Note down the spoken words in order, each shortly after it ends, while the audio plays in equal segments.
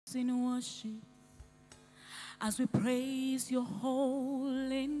in worship. As we praise your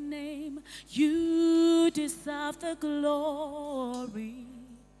holy name, you deserve the glory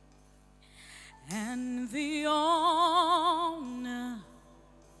and the honor.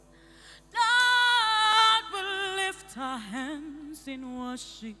 Lord, we lift our hands in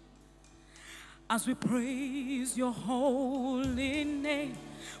worship as we praise your holy name.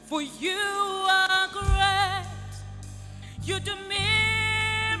 For you are great, you do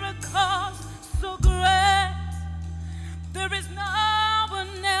miracles so great. There is no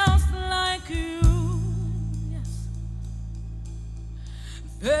one else like you. Yes.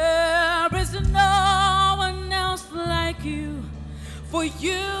 There is no one else like you. For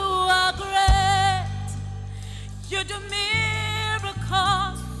you are great. You do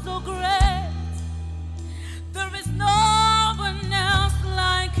miracles so great. There is no one else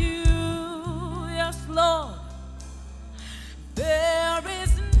like you. Yes, Lord. There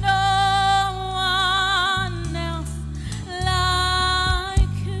is no one else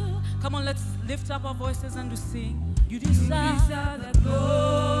like you. Come on, let's lift up our voices and to sing. You deserve the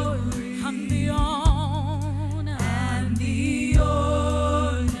glory and the honor. And the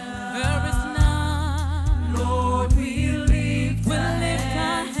honor. There is none. Lord, we lift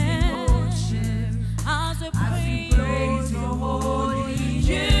our hands as we praise your holy name.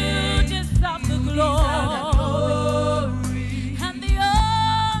 You deserve the glory.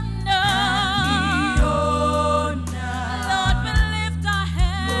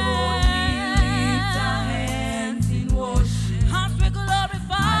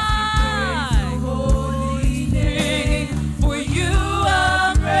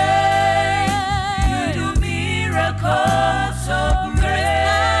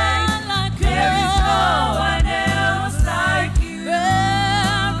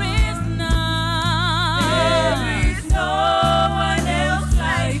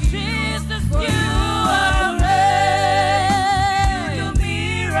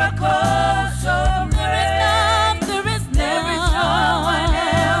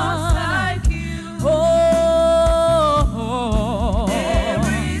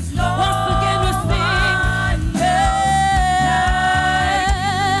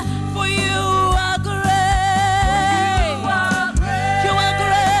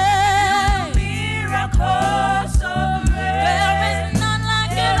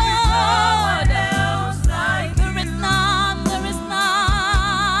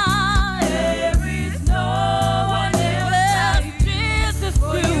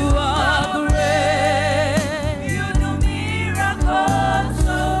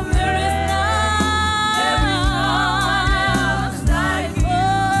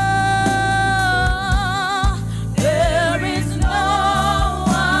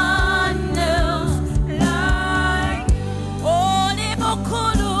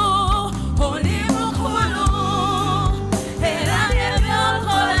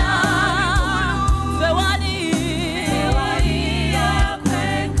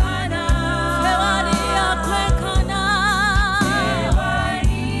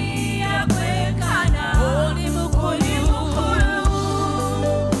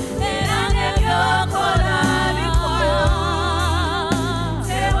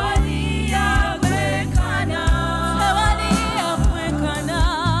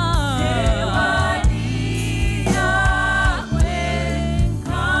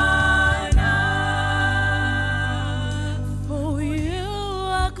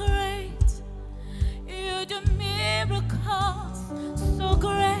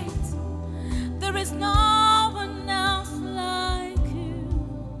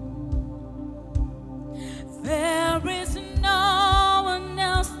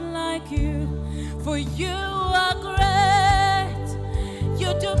 For you are great,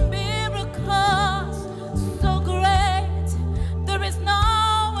 you do miracles so great. There is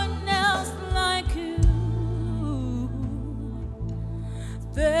no one else like you.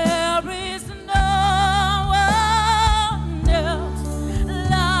 There is no one else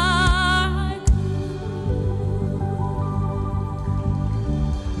like you.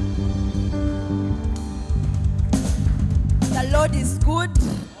 The Lord is good.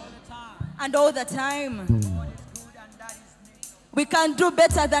 And all the time. We can do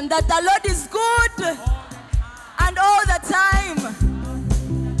better than that. The Lord is good. And all the time.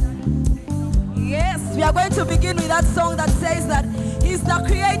 Yes, we are going to begin with that song that says that He's the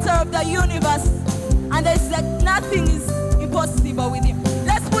creator of the universe. And there's like nothing is impossible with Him.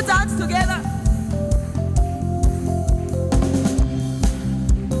 Let's put our hands together.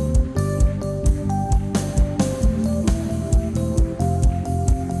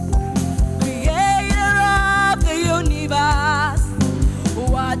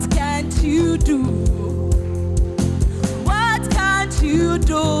 What What can't you do? What can't you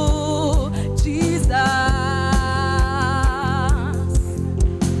do, Jesus?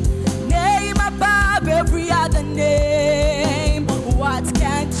 Name above every other name. What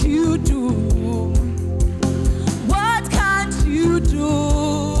can't you do? What can't you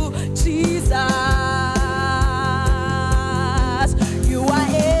do, Jesus? You are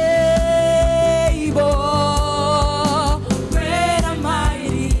able. Great and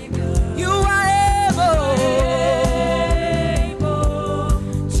mighty God. You are able,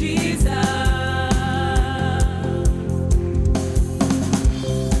 Jesus.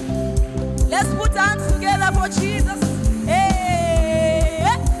 Let's put hands together for Jesus. Hey.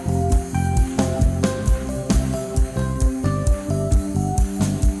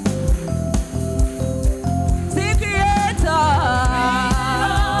 The Creator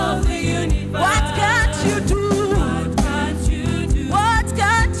of the universe. What can't you do? What can't you do? What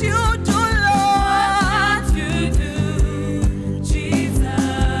can't you do, Lord? What can't you do, Jesus?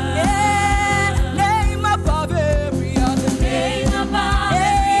 Yeah, name above every other name. Above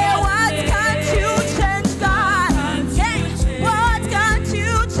yeah, what can't you change, God? Yeah, what can't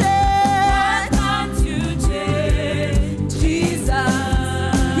you change? What can't you change, Jesus?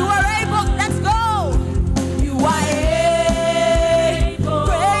 You are able. Let's go. You are able,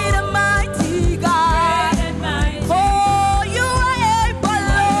 great and mighty God. Oh, you are able,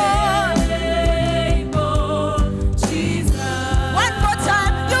 Lord. Jesus. One more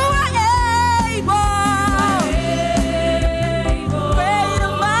time. You are able, great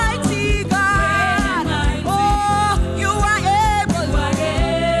and mighty God. Oh, you are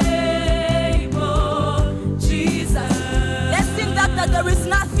able, Jesus. Let's sing that there is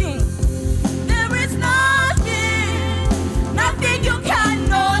nothing. There is nothing you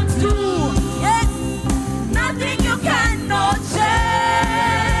cannot do. Yes, nothing you cannot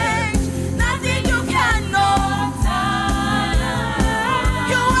change, nothing you cannot turn.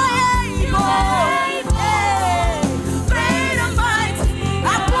 You are able, great and mighty. I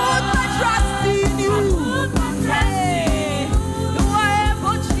put my trust in you. You are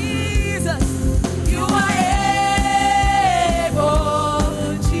able, Jesus. You are able,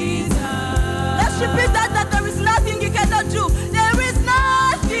 Jesus. Let's repeat that there is nothing you cannot do. There is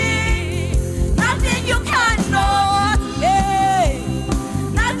nothing you cannot,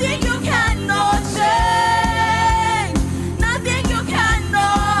 nothing you cannot change, nothing you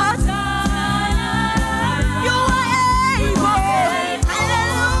cannot turn. You are able,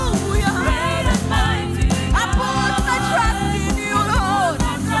 hallelujah. I put my trust in you, Lord.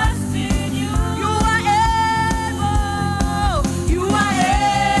 You are able,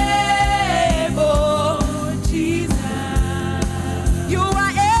 Jesus.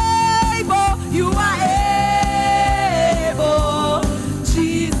 You are able,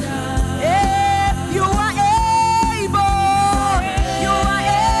 Jesus. Yeah, you are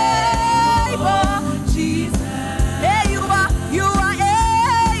able, Jesus. Yeah, you are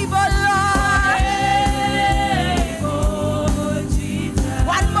able, Lord.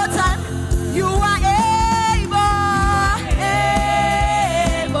 One more time. You are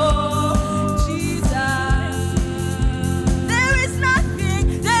able, Jesus. There is nothing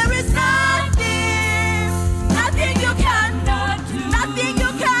you cannot do, nothing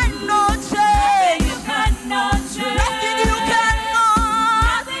you cannot change, nothing you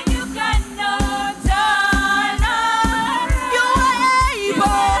cannot turn. You are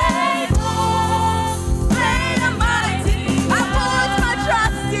able, great and mighty. I put my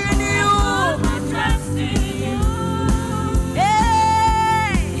trust in you.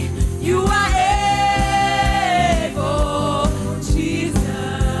 Hey, you are able, Jesus.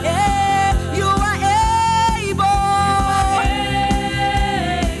 Yeah, you are able,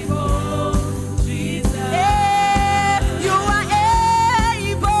 Jesus. Yeah, you are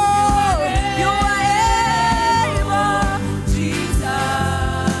able, Jesus.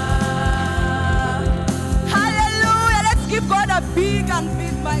 Hallelujah. Let's give God a big and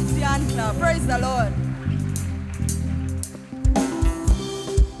big mighty hand now. Praise the Lord.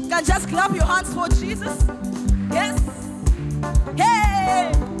 You can just clap your hands for Jesus. Yes.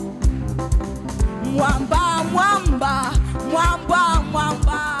 Hey. Mwamba, mwamba, mwamba,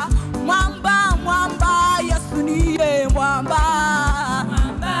 mwamba, mwamba, mwamba, Yesu niye mwamba.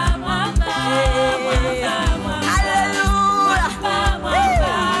 Hallelujah.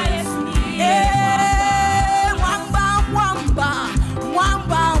 Hey, mwamba, mwamba,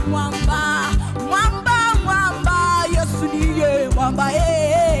 mwamba, mwamba, mwamba, mwamba, Yesu niye mwamba.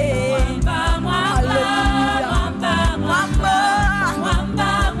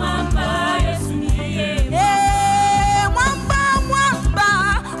 Mwamba, mwamba,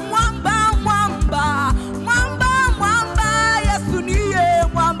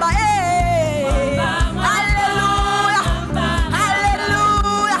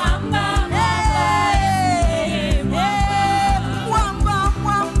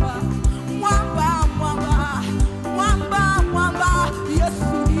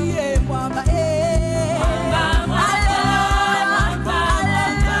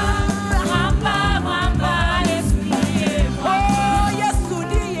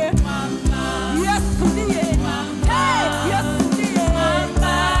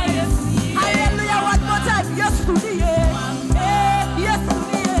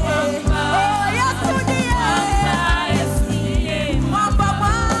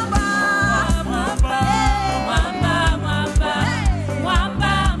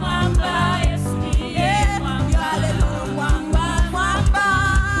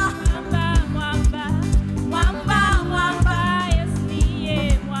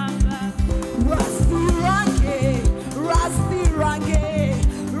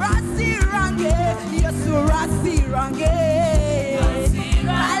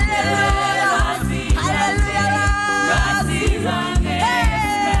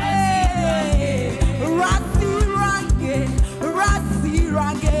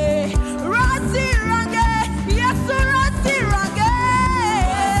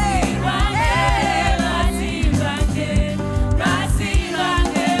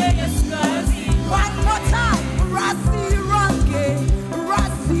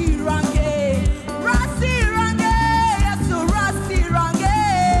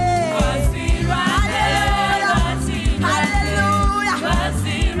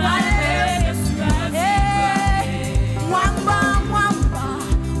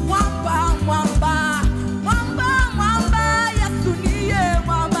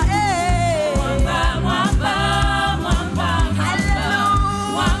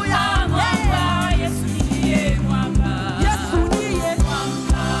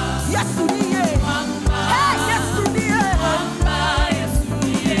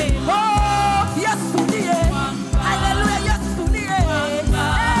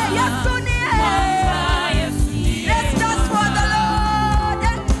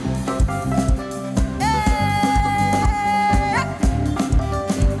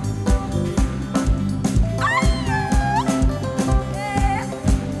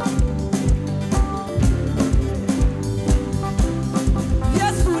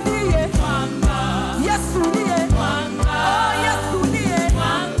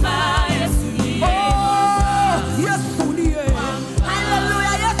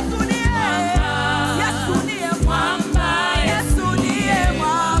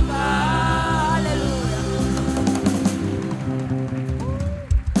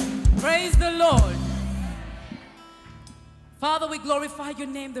 by your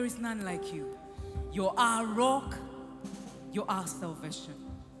name there is none like you. You're our rock, you're our salvation.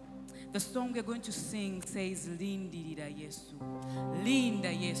 The song we're going to sing says, Lindirira Yesu, Linda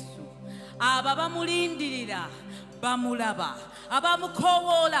Yesu. Ababa mulindirira, bamulaba.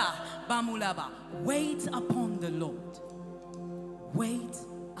 Abamukowola, bamulaba. Wait upon the Lord. Wait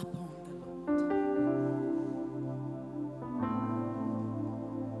upon the Lord.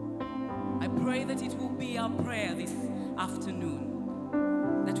 I pray that it will be our prayer this afternoon,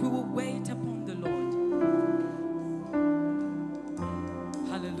 that we will wait upon the Lord.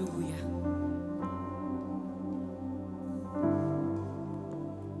 Hallelujah.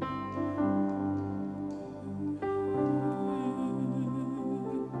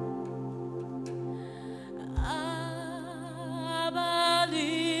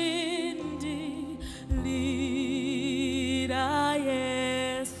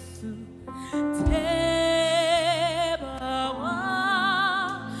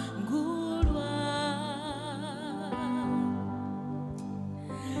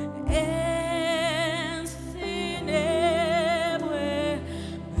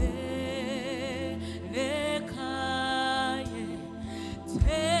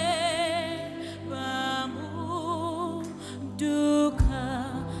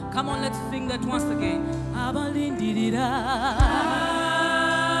 Come on, let's sing that once again.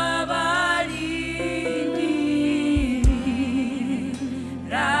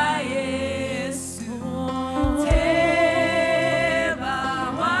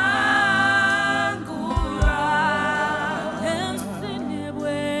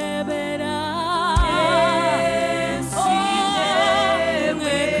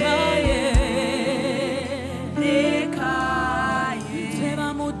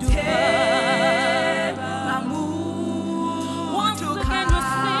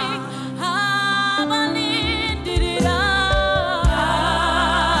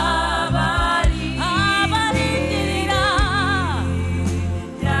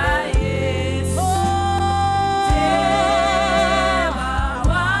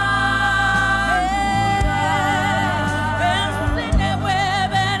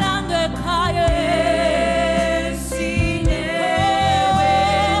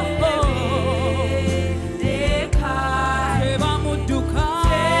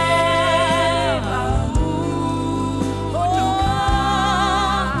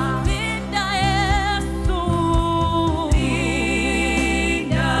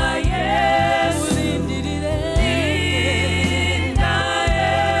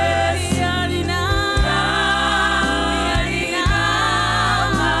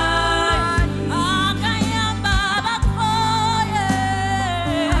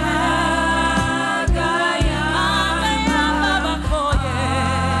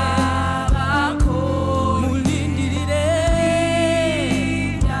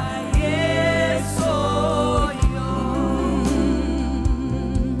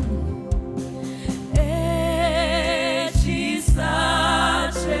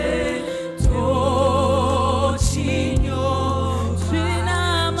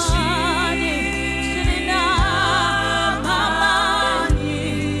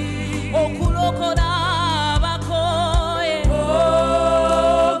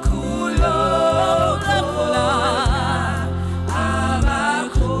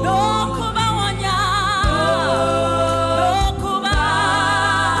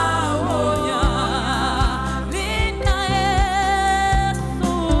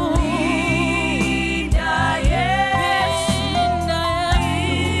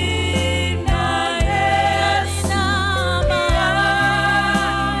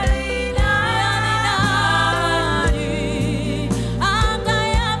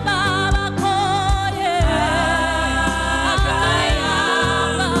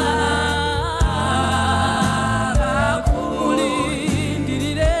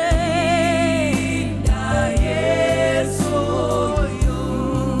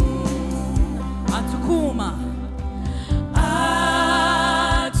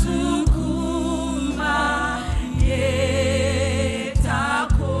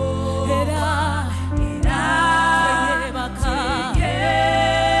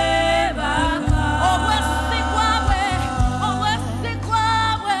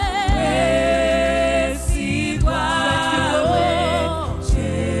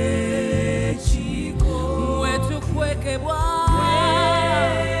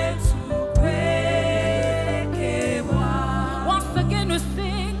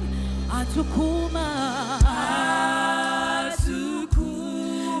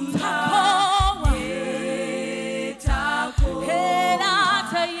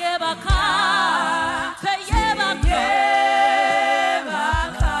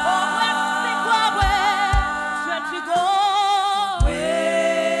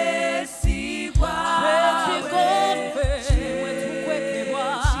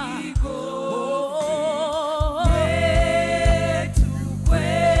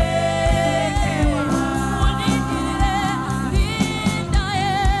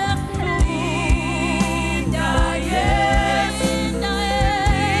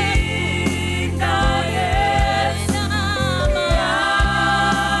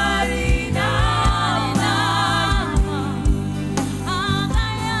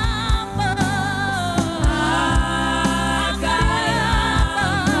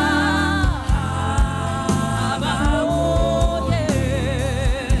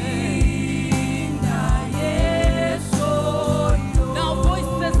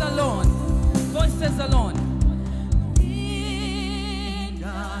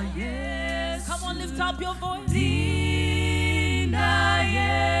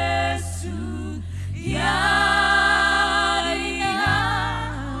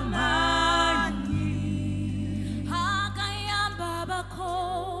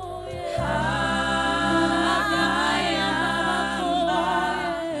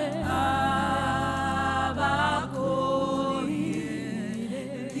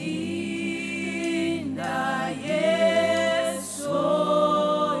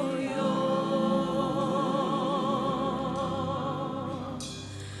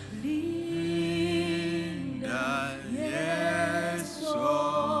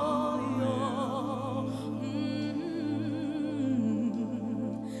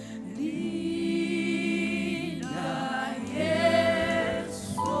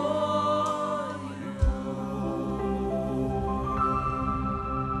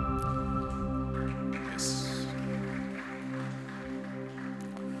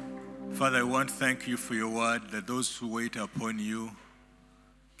 Father, I want to thank you for your word, that those who wait upon you,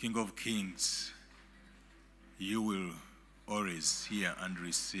 King of Kings, you will always hear and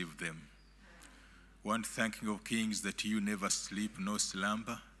receive them. I want to thank King of Kings that you never sleep nor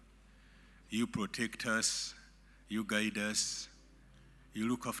slumber. You protect us, you guide us, you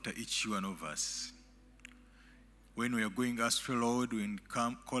look after each one of us. When we are going astray, Lord, when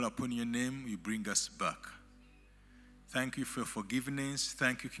we call upon your name, you bring us back. Thank you for your forgiveness.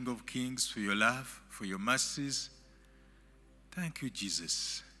 Thank you, King of Kings, for your love, for your mercies. Thank you,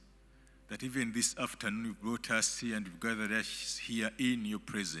 Jesus, that even this afternoon you brought us here and you've gathered us here in your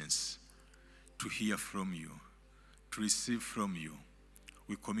presence to hear from you, to receive from you.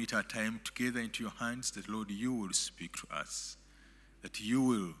 We commit our time together into your hands, that, Lord, you will speak to us, that you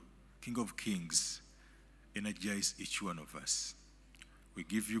will, King of Kings, energize each one of us. We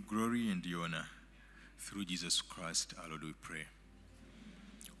give you glory and honor. Through Jesus Christ, our Lord, we pray.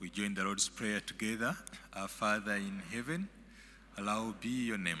 We join the Lord's Prayer together. Our Father in heaven, hallowed be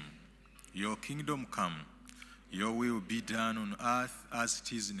your name. Your kingdom come. Your will be done on earth as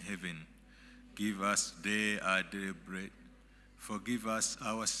it is in heaven. Give us today our daily bread. Forgive us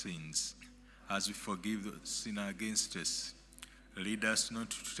our sins, as we forgive those who sin against us. Lead us not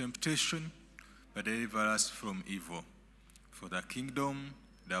to temptation, but deliver us from evil. For the kingdom,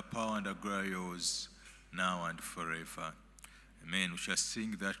 the power, and the glory are yours, now and forever. Amen. We shall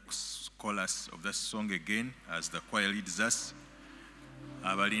sing that chorus of that song again as the choir leads us.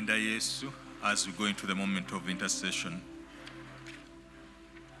 Abalinda Yesu, as we go into the moment of intercession.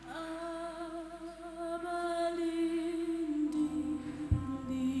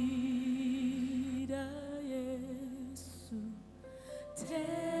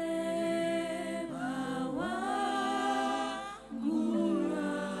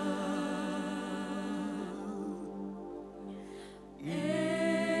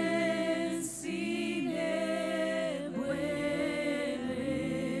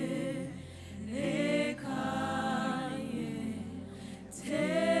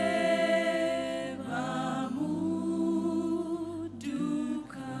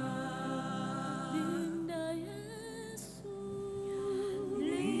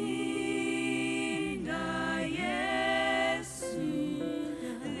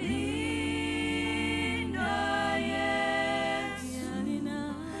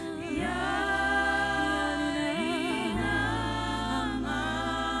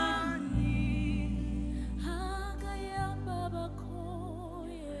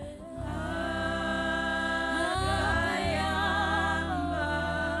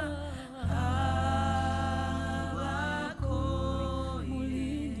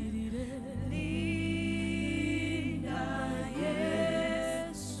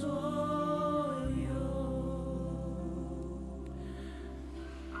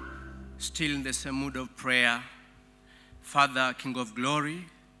 Still in the same mood of prayer, Father, King of Glory,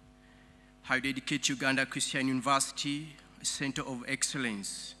 I dedicate Uganda Christian University, a center of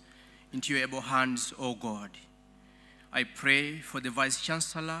excellence, into your able hands, O God. I pray for the Vice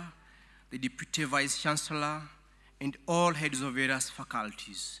Chancellor, the Deputy Vice Chancellor, and all heads of various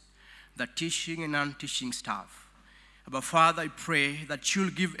faculties, the teaching and non-teaching staff. But Father, I pray that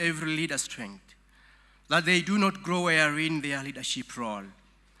you'll give every leader strength, that they do not grow weary in their leadership role.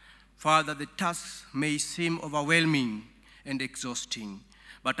 Father, the tasks may seem overwhelming and exhausting,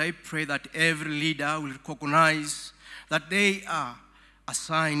 but I pray that every leader will recognize that they are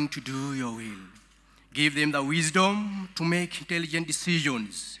assigned to do your will. Give them the wisdom to make intelligent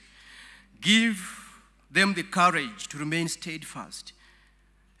decisions. Give them the courage to remain steadfast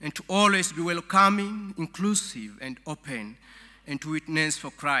and to always be welcoming, inclusive, and open, and to witness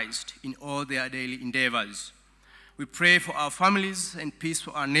for Christ in all their daily endeavors. We pray for our families and peace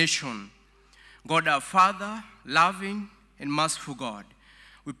for our nation. God our Father, loving and merciful God,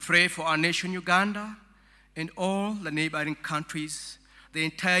 we pray for our nation Uganda and all the neighboring countries, the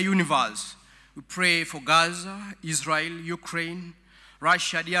entire universe. We pray for Gaza, Israel, Ukraine,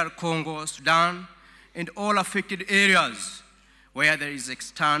 Russia, DR Congo, Sudan, and all affected areas where there is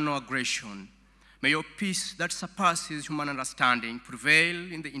external aggression. May your peace that surpasses human understanding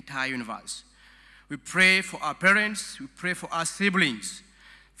prevail in the entire universe. We pray for our parents, we pray for our siblings,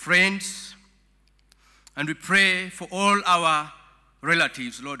 friends, and we pray for all our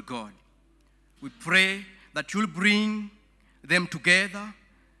relatives, Lord God. We pray that you'll bring them together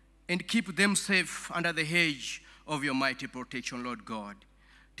and keep them safe under the hedge of your mighty protection, Lord God.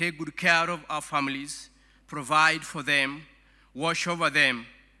 Take good care of our families, provide for them, watch over them,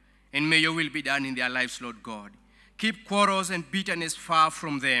 and may your will be done in their lives, Lord God. Keep quarrels and bitterness far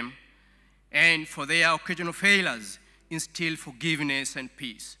from them, and for their occasional failures, instill forgiveness and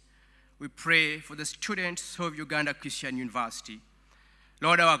peace. we pray for the students of Uganda Christian University.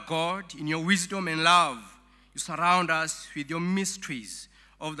 Lord our God, in your wisdom and love, you surround us with your mysteries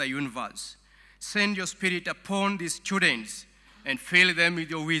of the universe. Send your Spirit upon these students and fill them with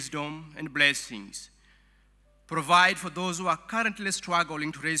your wisdom and blessings. Provide for those who are currently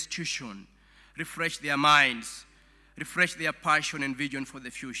struggling to raise tuition. Refresh their minds, refresh their passion and vision for the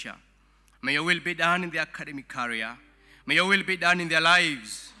future. May your will be done in their academic career. May your will be done in their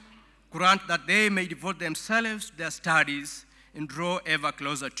lives. Grant that they may devote themselves to their studies and draw ever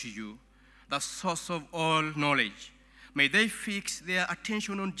closer to you, the source of all knowledge. May they fix their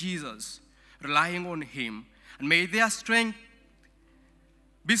attention on Jesus, relying on him, and may their strength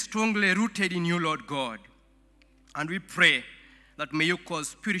be strongly rooted in you, Lord God. And we pray that may you cause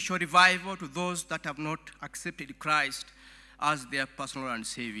spiritual revival to those that have not accepted Christ as their personal and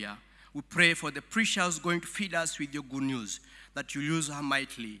Savior. We pray for the preacher who's going to feed us with your good news, that you use her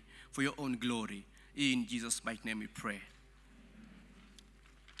mightily for your own glory. In Jesus' mighty name we pray.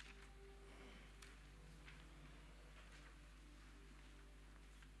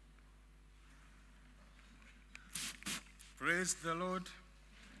 Praise the Lord.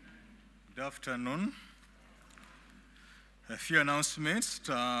 Good afternoon. A few announcements.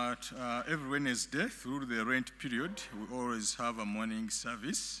 Every Wednesday through the Lent period, we always have a morning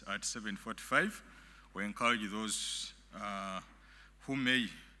service at 7:45. We encourage those who may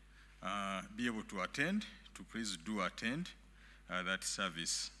be able to attend to please do attend that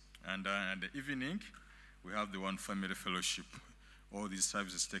service. And in the evening, we have the One Family Fellowship. All these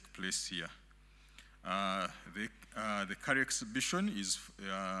services take place here. The career exhibition is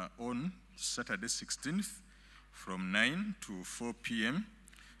on Saturday 16th from 9 to 4 p.m.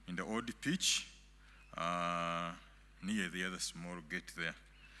 in the old pitch near the other small gate there.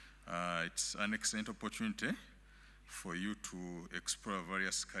 It's an excellent opportunity for you to explore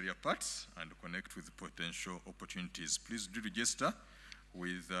various career paths and connect with potential opportunities. Please do register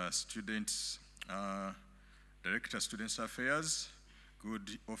with students, Director of Students Affairs,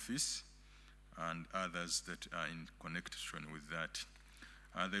 Good Office, and others that are in connection with that.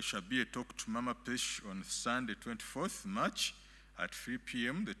 There shall be a talk to Mama Pesh on Sunday, 24th March at 3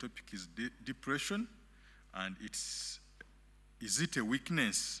 p.m. The topic is depression, and is it a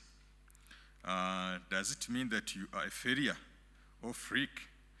weakness? Does it mean that you are a failure or freak?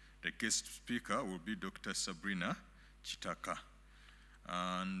 The guest speaker will be Dr. Sabrina Chitaka.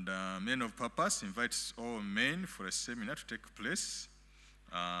 And Men of Purpose invites all men for a seminar to take place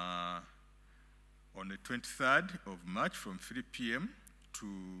on the 23rd of March from 3 p.m.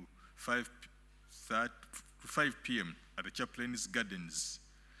 to 5 p.m. at the Chaplain's Gardens.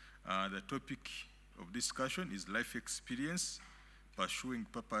 The topic of discussion is life experience, pursuing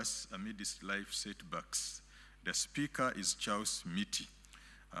purpose amidst life setbacks. The speaker is Charles Mitty.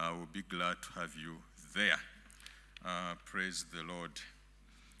 We'll be glad to have you there. Praise the Lord.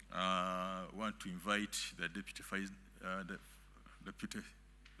 I want to invite the Deputy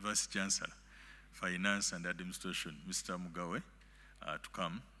Vice Chancellor, Finance and Administration, Mr. Mugawe, to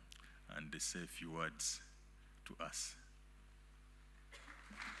come and say a few words to us.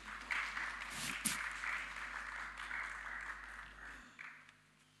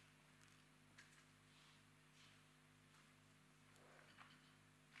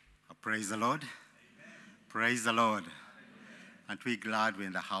 Praise the Lord. Amen. Praise the Lord. Amen. Aren't we glad we're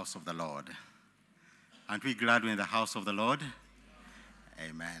in the house of the Lord? Aren't we glad we're in the house of the Lord?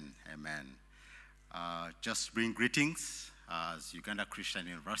 Amen. Amen. Just bring greetings as Uganda Christian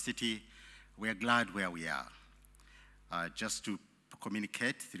University. We're glad where we are. Just to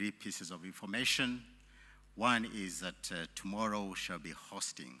communicate 3 pieces of information. One is that tomorrow we shall be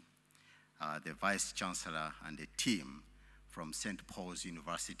hosting the Vice Chancellor and the team from St. Paul's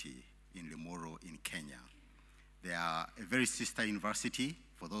University in Limuru in Kenya. They are a very sister university.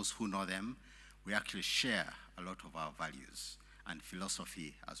 For those who know them, we actually share a lot of our values and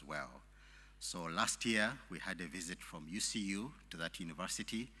philosophy as well. So last year, we had a visit from UCU to that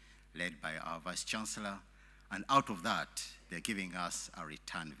university, led by our Vice Chancellor, and out of that, they're giving us a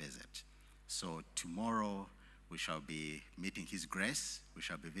return visit. So tomorrow, we shall be meeting His Grace, we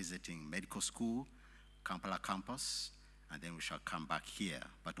shall be visiting medical school, Kampala campus, and then we shall come back here.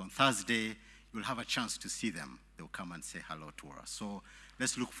 But on Thursday, you'll have a chance to see them. They'll come and say hello to us. So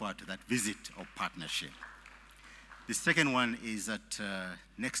let's look forward to that visit of partnership. The second one is that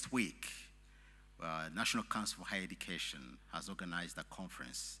next week, National Council for Higher Education has organized a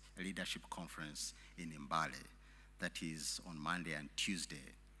conference, a leadership conference in Mbale. That is on Monday and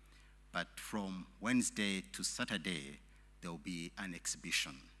Tuesday. But from Wednesday to Saturday, there will be an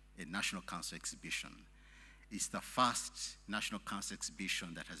exhibition, a National Council exhibition. is the first National Cancer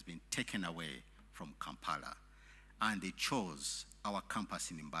exhibition that has been taken away from Kampala. And they chose our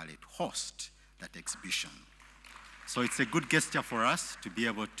campus in Mbale to host that exhibition. So it's a good gesture for us to be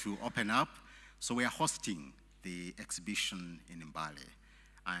able to open up. So we are hosting the exhibition in Mbale.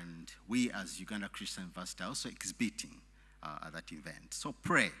 And we as Uganda Christian University are also exhibiting at that event. So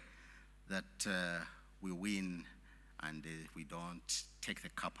pray that we win and we don't take the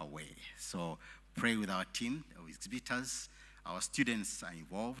cup away. So pray with our team, our exhibitors. Our students are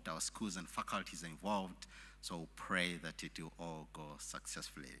involved, our schools and faculties are involved. So pray that it will all go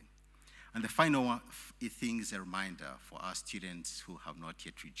successfully. And the final thing is a reminder for our students who have not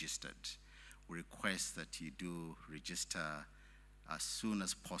yet registered. We request that you do register as soon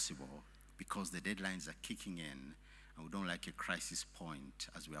as possible because the deadlines are kicking in and we don't like a crisis point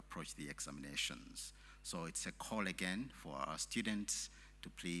as we approach the examinations. So it's a call again for our students to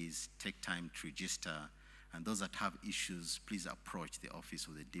please take time to register. And those that have issues, please approach the office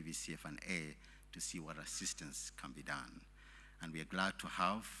of the DVCF&A to see what assistance can be done. And we are glad to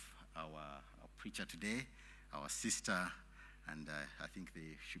have our preacher today, our sister, and I think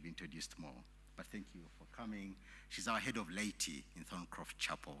they should be introduced more. But thank you for coming. She's our head of laity in Thorncroft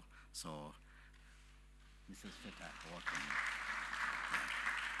Chapel. So, Mrs. Feta, welcome.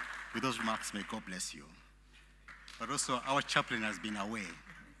 With those remarks, may God bless you. But also, our chaplain has been away.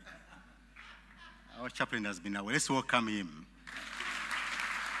 Our chaplain has been away. Let's welcome him.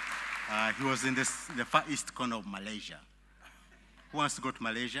 He was in the far east corner of Malaysia. Who wants to go to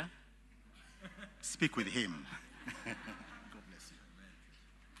Malaysia? Speak with him. God bless you.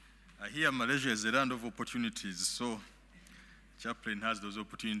 I hear Malaysia is a land of opportunities, so chaplain has those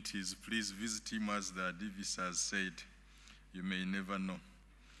opportunities. Please visit him as the DVC has said. You may never know.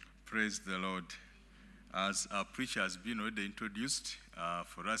 Praise the Lord. As our preacher has been already introduced,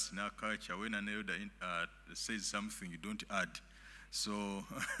 for us in our culture, when an elder says something, you don't add. So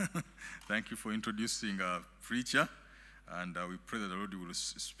thank you for introducing our preacher. And we pray that the Lord will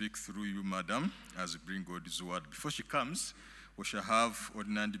speak through you, madam, as we bring God's word. Before she comes, we shall have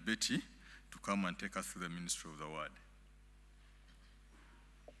Ordinary Betty to come and take us through the ministry of the word.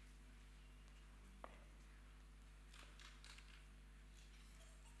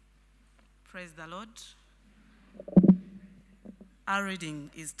 Praise the Lord. Our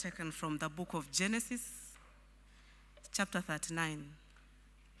reading is taken from the book of Genesis, chapter 39.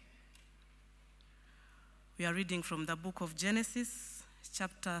 We are reading from the book of Genesis,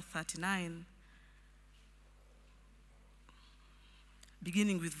 chapter 39,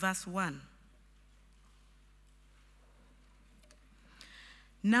 beginning with verse 1.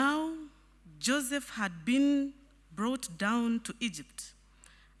 Now Joseph had been brought down to Egypt,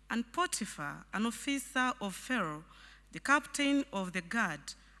 and Potiphar, an officer of Pharaoh, the captain of the guard,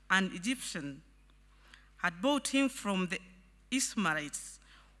 an Egyptian, had bought him from the Ishmaelites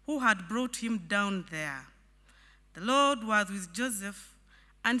who had brought him down there. The Lord was with Joseph,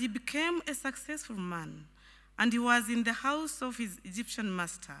 and he became a successful man, and he was in the house of his Egyptian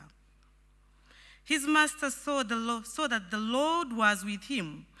master. His master saw that the Lord was with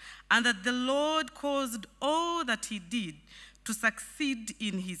him, and that the Lord caused all that he did to succeed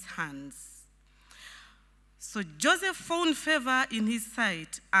in his hands. So Joseph found favor in his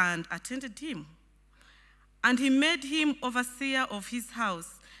sight and attended him. And he made him overseer of his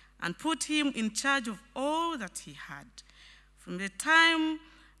house and put him in charge of all that he had. From the time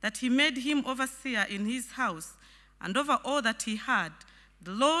that he made him overseer in his house and over all that he had,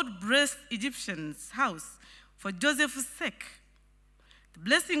 the Lord blessed Egyptian's house for Joseph's sake. The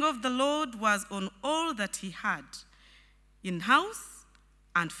blessing of the Lord was on all that he had, in house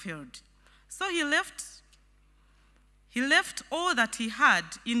and field. So he left all that he had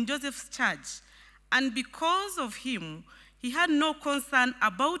in Joseph's charge, and because of him, he had no concern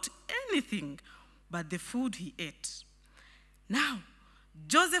about anything but the food he ate. Now,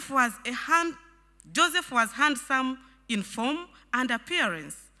 Joseph was handsome in form and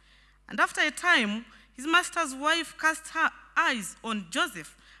appearance. And after a time, his master's wife cast her eyes on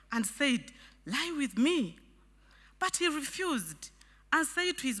Joseph and said, "Lie with me." But he refused and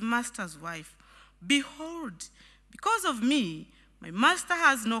said to his master's wife, "Behold, because of me, my master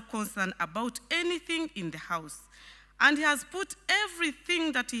has no concern about anything in the house, and he has put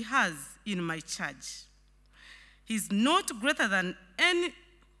everything that he has in my charge. He is not greater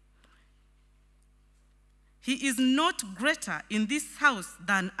in this house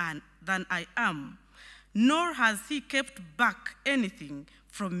than I am, nor has he kept back anything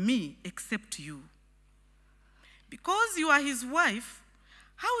from me except you. Because you are his wife,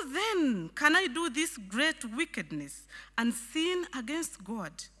 how then can I do this great wickedness and sin against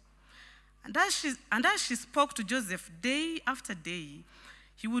God? And as she spoke to Joseph day after day,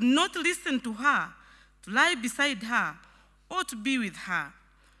 he would not listen to her, to lie beside her, or to be with her.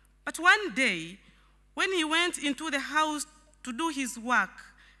 But one day, when he went into the house to do his work,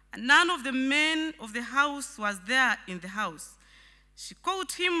 and none of the men of the house was there in the house, she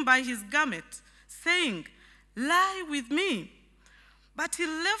caught him by his garment, saying, "Lie with me." But he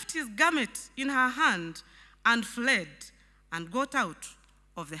left his garment in her hand and fled and got out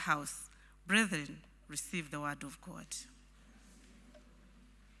of the house. Brethren, receive the word of God.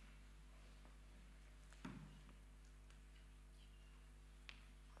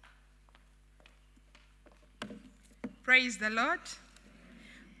 Praise the Lord.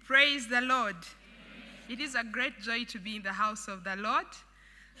 Praise the Lord. It is a great joy to be in the house of the Lord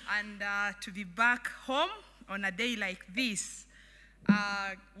and to be back home on a day like this.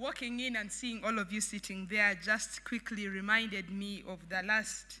 Walking in and seeing all of you sitting there just quickly reminded me of the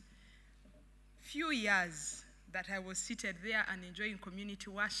last few years that I was seated there and enjoying community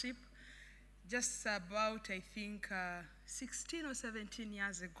worship. Just about, I think, 16 or 17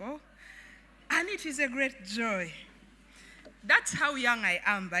 years ago. And it is a great joy. That's how young I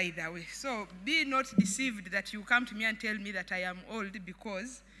am, by the way. So be not deceived that you come to me and tell me that I am old,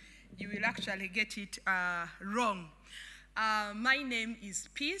 because you will actually get it wrong. My name is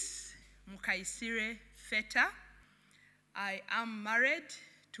Peace Mukaisire Feta. I am married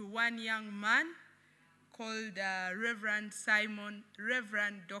to one young man called Reverend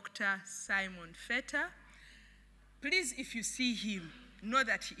Dr. Simon Feta. Please, if you see him, know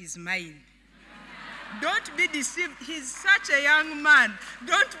that he is mine. Don't be deceived. He's such a young man.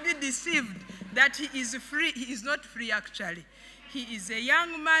 Don't be deceived that he is free. He is not free, actually. He is a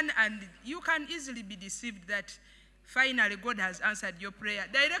young man, and you can easily be deceived that finally God has answered your prayer.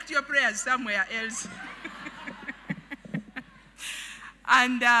 Direct your prayers somewhere else.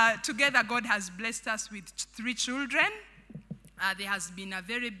 And together, God has blessed us with 3 children. There has been a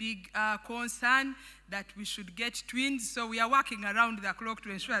very big concern that we should get twins, so we are working around the clock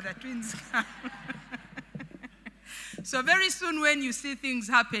to ensure that twins come. So very soon when you see things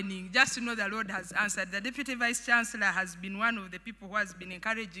happening, just to know the Lord has answered. The Deputy Vice Chancellor has been one of the people who has been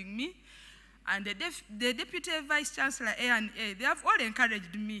encouraging me. And the Deputy Vice Chancellor A&A, they have all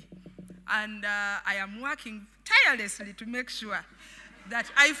encouraged me. And I am working tirelessly to make sure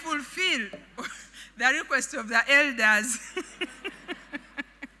that I fulfill the request of the elders.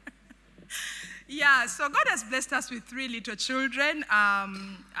 Yeah, so God has blessed us with 3 little children,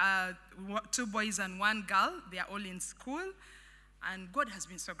 2 boys and 1 girl. They are all in school, and God has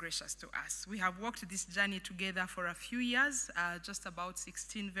been so gracious to us. We have walked this journey together for a few years, just about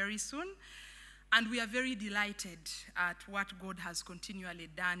 16 very soon, and we are very delighted at what God has continually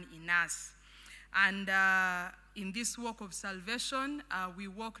done in us. And in this walk of salvation, we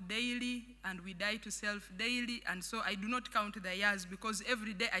walk daily and we die to self daily. And so I do not count the years, because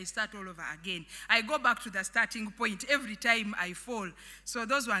every day I start all over again. I go back to the starting point every time I fall. So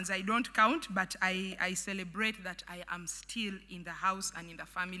those ones I don't count, but I celebrate that I am still in the house and in the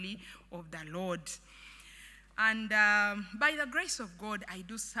family of the Lord. And by the grace of God, I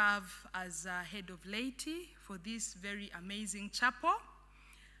do serve as head of laity for this very amazing chapel.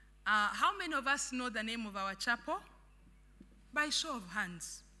 How many of us know the name of our chapel? By show of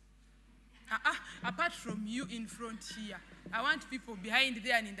hands. Apart from you in front here. I want people behind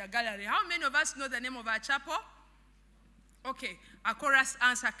there and in the gallery. How many of us know the name of our chapel? Okay, a chorus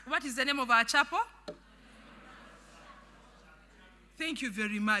answer. What is the name of our chapel? Thank you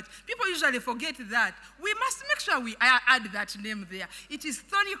very much. People usually forget that. We must make sure we add that name there. It is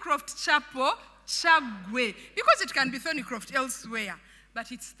Thornycroft Chapel, Chagwe, because it can be Thornycroft elsewhere. But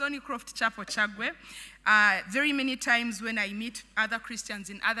it's Thornycroft Chapel, Chagwe. Very many times when I meet other Christians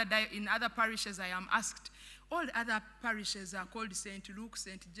in other parishes, I am asked, all other parishes are called St. Luke,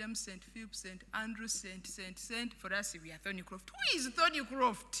 St. James, St. Philip, St. Andrew, St. For us, we are Thornycroft. Who is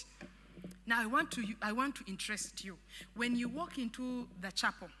Thornycroft? Now, I want to interest you. When you walk into the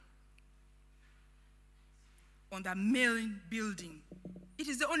chapel, on the main building, it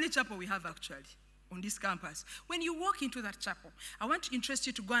is the only chapel we have actually on this campus. When you walk into that chapel, I want to interest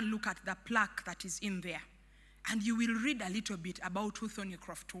you to go and look at the plaque that is in there. And you will read a little bit about who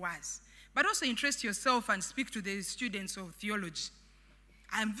Thornycroft was. But also interest yourself and speak to the students of theology.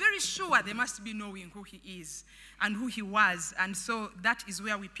 I'm very sure they must be knowing who he is and who he was. And so that is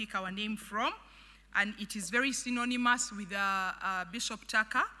where we pick our name from. And it is very synonymous with Bishop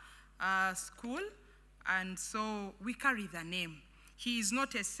Tucker School. And so we carry the name. He is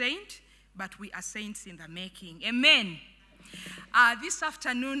not a saint, but we are saints in the making. Amen. This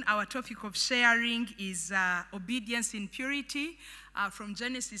afternoon, our topic of sharing is obedience in purity from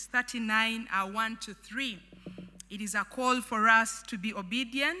Genesis 39, 1 to 3. It is a call for us to be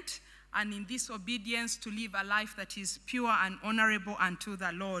obedient, and in this obedience to live a life that is pure and honorable unto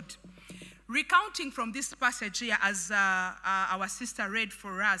the Lord. Recounting from this passage here, as our sister read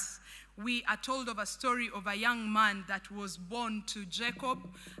for us, we are told of a story of a young man that was born to Jacob,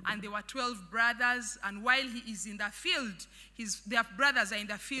 and there were 12 brothers, and while he is in the field, their brothers are in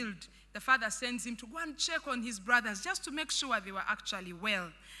the field, the father sends him to go and check on his brothers just to make sure they were actually well.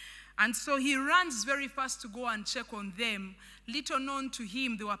 And so he runs very fast to go and check on them. Little known to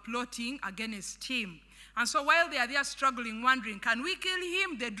him, they were plotting against him. And so while they are there struggling, wondering, can we kill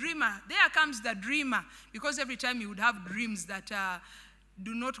him, the dreamer? There comes the dreamer, because every time he would have dreams that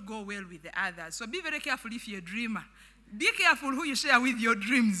do not go well with the others. So be very careful if you're a dreamer. Be careful who you share with your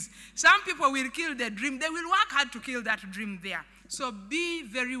dreams. Some people will kill the dream. They will work hard to kill that dream there. So be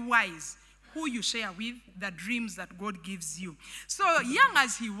very wise who you share with, the dreams that God gives you. So young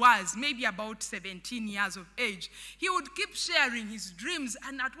as he was, maybe about 17 years of age, he would keep sharing his dreams,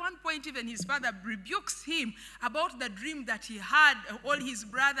 and at one point even his father rebukes him about the dream that he had. All his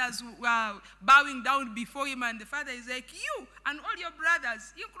brothers were bowing down before him, and the father is like, you and all your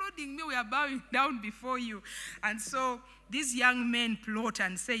brothers, including me, we are bowing down before you. And so these young men plot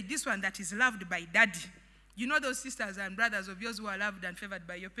and say, this one that is loved by daddy. You know those sisters and brothers of yours who are loved and favored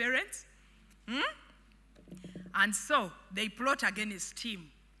by your parents? And so they plot against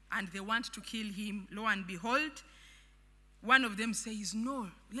him, and they want to kill him. Lo and behold, one of them says, no,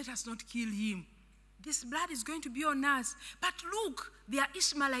 let us not kill him. This blood is going to be on us. But look, there are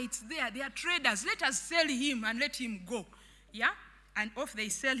Ishmaelites there. They are traders. Let us sell him and let him go. Yeah? And off they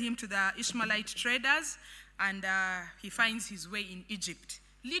sell him to the Ishmaelite traders, and he finds his way in Egypt.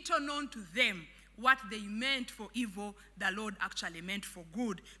 Little known to them, what they meant for evil, the Lord actually meant for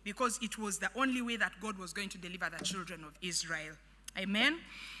good, because it was the only way that God was going to deliver the children of Israel. Amen?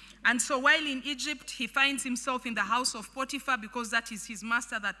 And so while in Egypt, he finds himself in the house of Potiphar, because that is his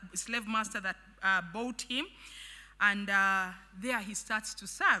master, that slave master that bought him. And there he starts to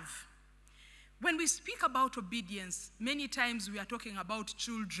serve. When we speak about obedience, many times we are talking about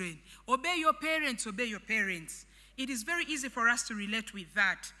children. Obey your parents, obey your parents. It is very easy for us to relate with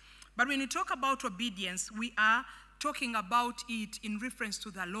that. But when we talk about obedience, we are talking about it in reference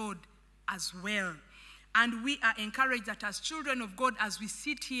to the Lord as well. And we are encouraged that as children of God, as we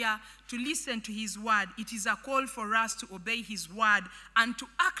sit here to listen to his word, it is a call for us to obey his word and to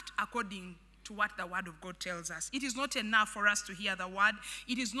act according to what the word of God tells us. It is not enough for us to hear the word.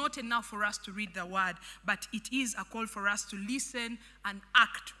 It is not enough for us to read the word, but it is a call for us to listen and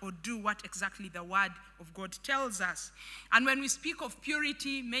act or do what exactly the word of God tells us. And when we speak of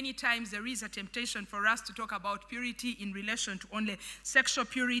purity, many times there is a temptation for us to talk about purity in relation to only sexual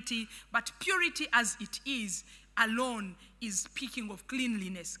purity, but purity as it is alone is speaking of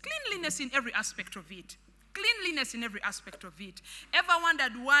cleanliness. Cleanliness in every aspect of it. Cleanliness in every aspect of it. Ever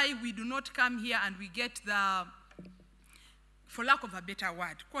wondered why we do not come here and we get the, for lack of a better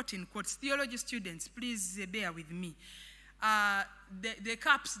word, quote in quotes, theology students, please bear with me, the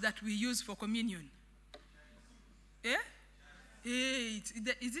cups that we use for communion? Yeah?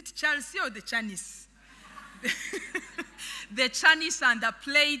 Is it Chelsea or the Chinese? The Chinese and the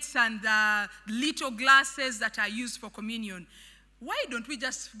plates and the little glasses that are used for communion. Why don't we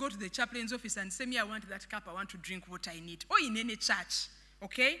just go to the chaplain's office and say, me, I want that cup, I want to drink what I need, or in any church,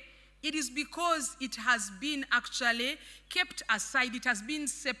 okay? It is because it has been actually kept aside, it has been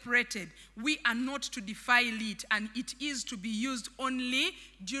separated. We are not to defile it, and it is to be used only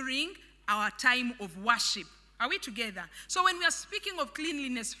during our time of worship. Are we together? So when we are speaking of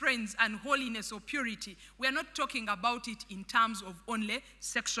cleanliness, friends, and holiness or purity, we are not talking about it in terms of only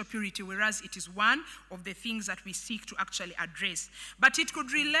sexual purity, whereas it is one of the things that we seek to actually address. But it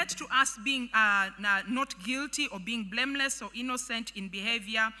could relate to us being not guilty or being blameless or innocent in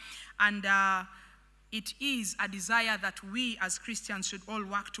behavior, and it is a desire that we as Christians should all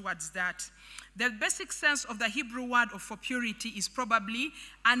work towards that. The basic sense of the Hebrew word for purity is probably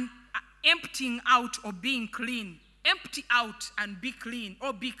an emptying out or being clean. Empty out and be clean,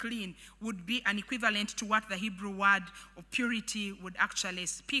 or be clean, would be an equivalent to what the Hebrew word of purity would actually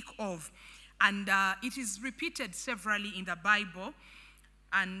speak of. And it is repeated severally in the Bible,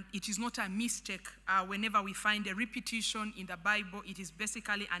 and it is not a mistake. Whenever we find a repetition in the Bible, it is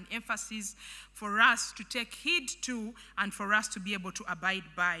basically an emphasis for us to take heed to and for us to be able to abide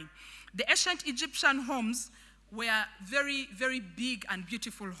by. The ancient Egyptian homes were very, very big and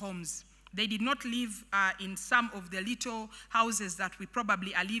beautiful homes. They did not live in some of the little houses that we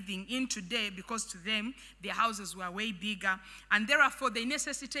probably are living in today, because to them, their houses were way bigger. And therefore, they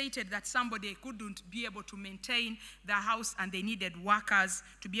necessitated that somebody couldn't be able to maintain the house, and they needed workers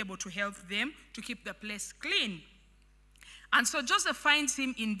to be able to help them to keep the place clean. And so Joseph finds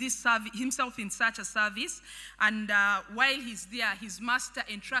himself in such a service, and while he's there, his master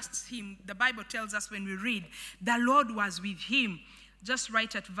entrusts him. The Bible tells us when we read, the Lord was with him. Just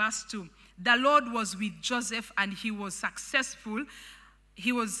right at verse 2. The Lord was with Joseph, and he was successful.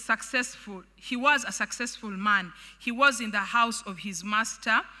 He was successful. He was a successful man. He was in the house of his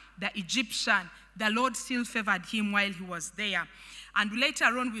master, the Egyptian. The Lord still favored him while he was there. And later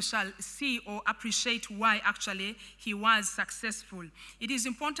on, we shall see or appreciate why actually he was successful. It is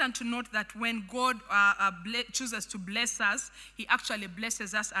important to note that when God chooses to bless us, he actually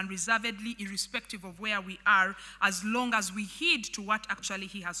blesses us unreservedly, irrespective of where we are, as long as we heed to what actually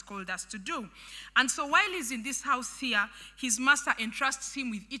he has called us to do. And so while he's in this house here, his master entrusts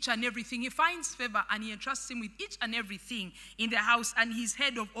him with each and everything. He finds favor, and he entrusts him with each and everything in the house, and he's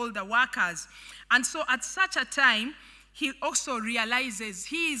head of all the workers. And so at such a time, he also realizes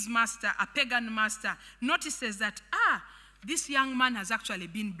his master, a pagan master, notices that, this young man has actually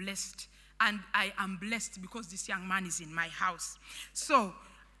been blessed, and I am blessed because this young man is in my house. So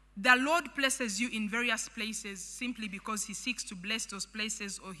the Lord places you in various places simply because he seeks to bless those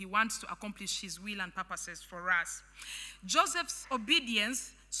places, or he wants to accomplish his will and purposes for us. Joseph's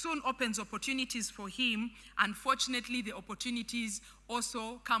obedience soon opens opportunities for him. Unfortunately, the opportunities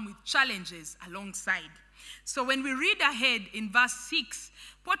also come with challenges alongside. So when we read ahead in verse 6,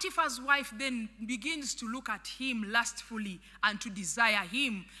 Potiphar's wife then begins to look at him lustfully and to desire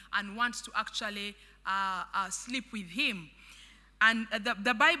him and wants to actually sleep with him. And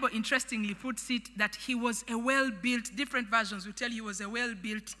the Bible interestingly puts it that he was a well-built, different versions will tell you he was a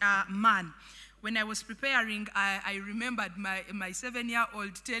well-built man. When I was preparing, I remembered my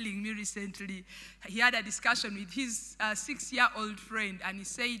 7-year-old telling me recently, he had a discussion with his 6-year-old friend, and he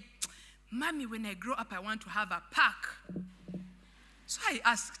said, "Mommy, when I grow up, I want to have a park." So I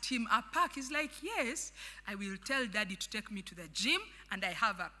asked him, "A park?" He's like, "Yes, I will tell Daddy to take me to the gym, and I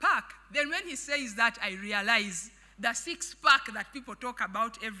have a park." Then when he says that, I realize the six-pack that people talk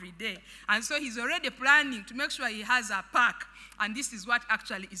about every day. And so he's already planning to make sure he has a park. And this is what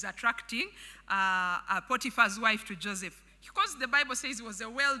actually is attracting Potiphar's wife to Joseph. Because the Bible says he was a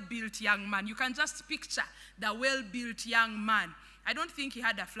well-built young man. You can just picture the well-built young man. I don't think he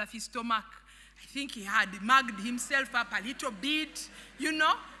had a fluffy stomach. I think he had mugged himself up a little bit, you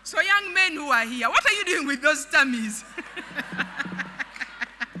know. So young men who are here, what are you doing with those tummies?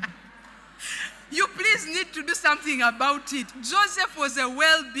 You please need to do something about it. Joseph was a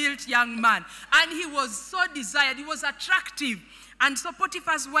well-built young man, and he was so desired. He was attractive. And so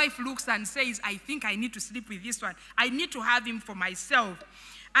Potiphar's wife looks and says, "I think I need to sleep with this one. I need to have him for myself."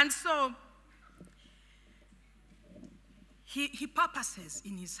 And so he purposes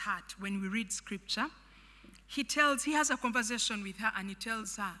in his heart when we read scripture. He has a conversation with her, and he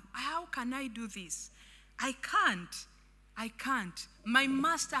tells her, "How can I do this? I can't. My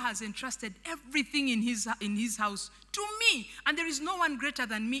master has entrusted everything in his house to me, and there is no one greater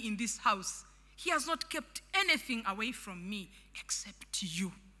than me in this house. He has not kept anything away from me except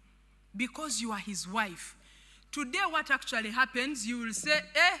you, because you are his wife." Today, what actually happens, you will say,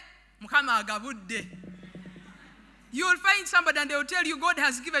 Mukama agabudde. You will find somebody and they will tell you, "God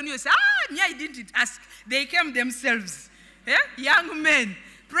has given you." You say, I didn't ask. They came themselves. Young men.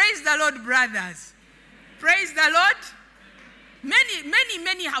 Praise the Lord, brothers. Praise the Lord.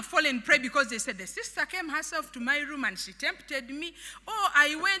 Many have fallen prey because they said, "The sister came herself to my room and she tempted me. Oh,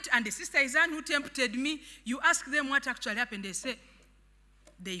 I went and the sister is the one who tempted me." You ask them what actually happened. They say,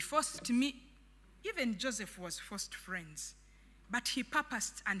 "They forced me." Even Joseph was forced friends. But he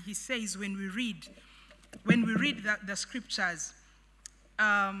purposed, and he says when we read the scriptures,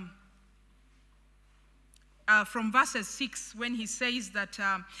 from verses 6, when he says that,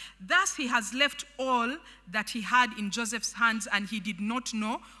 "Thus he has left all that he had in Joseph's hands, and he did not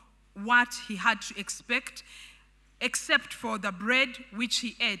know what he had to expect, except for the bread which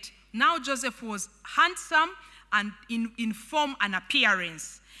he ate. Now Joseph was handsome and in form and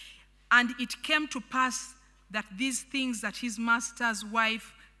appearance. And it came to pass that these things that his master's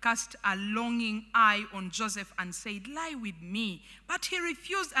wife cast a longing eye on Joseph and said, 'Lie with me.' But he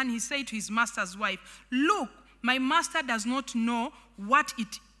refused, and he said to his master's wife, 'Look, my master does not know what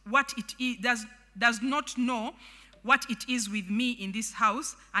it is, does not know what it is with me in this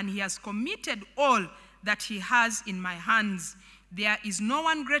house, and he has committed all that he has in my hands. There is no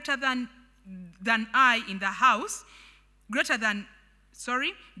one greater than I in the house, greater than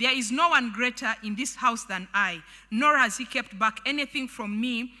there is no one greater in this house than I, nor has he kept back anything from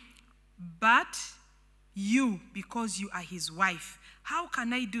me but you, because you are his wife. How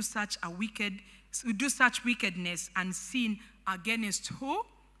can I do such wickedness and sin against who?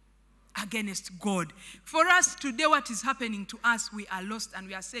 Against God. For us today, what is happening to us, we are lost and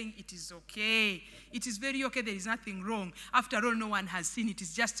we are saying it is okay. It is very okay. There is nothing wrong. After all, no one has seen. It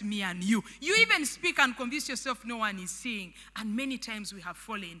is just me and you. You even speak and convince yourself no one is seeing. And many times we have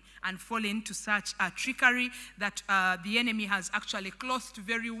fallen to such a trickery that the enemy has actually clothed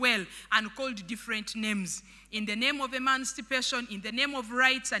very well and called different names. In the name of emancipation, in the name of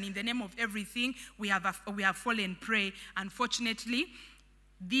rights, and in the name of everything, we have fallen prey. Unfortunately,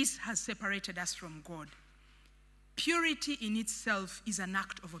 this has separated us from God. Purity in itself is an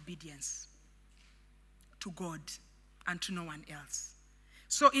act of obedience to God and to no one else.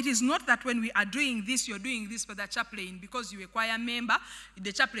 So it is not that when we are doing this, you're doing this for the chaplain because you're a choir member.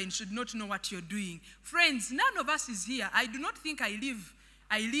 The chaplain should not know what you're doing. Friends, none of us is here. I do not think I live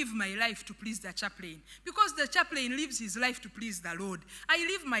my life to please the chaplain, because the chaplain lives his life to please the Lord. I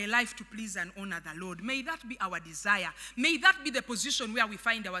live my life to please and honor the Lord. May that be our desire. May that be the position where we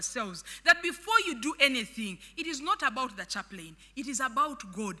find ourselves, that before you do anything, it is not about the chaplain. It is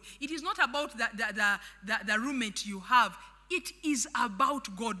about God. It is not about the roommate you have. It is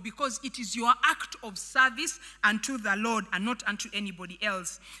about God, because it is your act of service unto the Lord and not unto anybody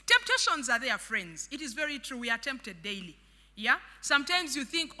else. Temptations are there, friends. It is very true. We are tempted daily. Yeah? Sometimes you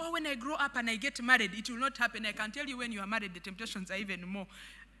think, oh, when I grow up and I get married, it will not happen. I can tell you when you are married, the temptations are even more.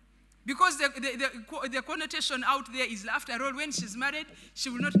 Because the connotation out there is, after all, when she's married, she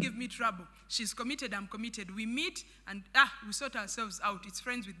will not give me trouble. She's committed, I'm committed. We meet and we sort ourselves out. It's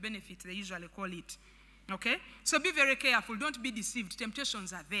friends with benefits, they usually call it. Okay? So be very careful. Don't be deceived.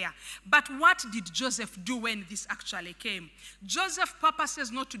 Temptations are there. But what did Joseph do when this actually came? Joseph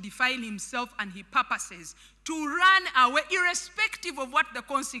purposes not to defile himself, and he purposes to run away, irrespective of what the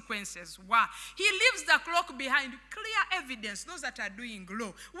consequences were. He leaves the cloak behind. Clear evidence. Those that are doing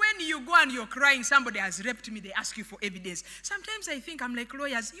law. When you go and you're crying, somebody has raped me, they ask you for evidence. Sometimes I think, I'm like,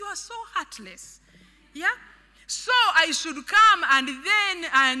 lawyers, you are so heartless. Yeah? So I should come and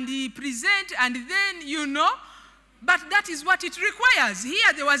present and then, but that is what it requires.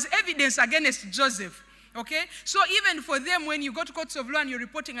 Here there was evidence against Joseph. Okay? So even for them, when you go to courts of law and you're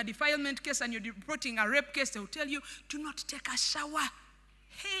reporting a defilement case and you're reporting a rape case, they'll tell you, do not take a shower.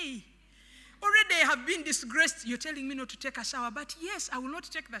 Hey, already I have been disgraced. You're telling me not to take a shower. But yes, I will not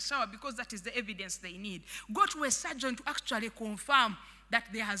take the shower because that is the evidence they need. Go to a surgeon to actually confirm that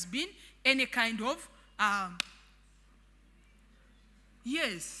there has been any kind of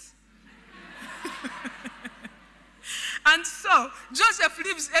yes. And so Joseph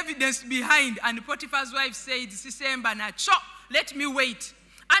leaves evidence behind, and Potiphar's wife said, let me wait.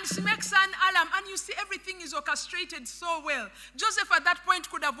 And she makes an alarm, and you see everything is orchestrated so well. Joseph at that point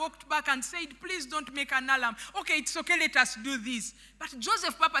could have walked back and said, please don't make an alarm. Okay, it's okay, let us do this. But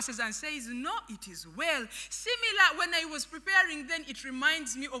Joseph purposes and says, no, it is well. Similar, when I was preparing then, it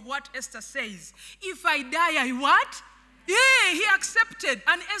reminds me of what Esther says. If I die, I what? Yeah, he accepted.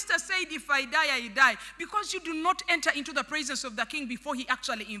 And Esther said, if I die, I die. Because you do not enter into the presence of the king before he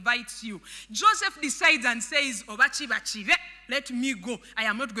actually invites you. Joseph decides and says, let me go. I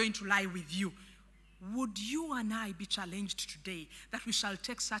am not going to lie with you. Would you and I be challenged today that we shall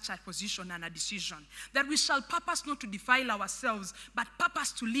take such a position and a decision, that we shall purpose not to defile ourselves, but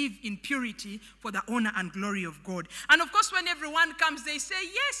purpose to live in purity for the honor and glory of God? And of course, when everyone comes, they say,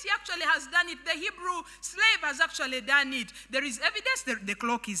 yes, he actually has done it. The Hebrew slave has actually done it. There is evidence, the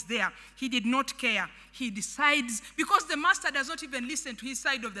clock is there. He did not care. He decides, because the master does not even listen to his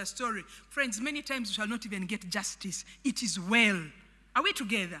side of the story. Friends, many times we shall not even get justice. It is well. Are we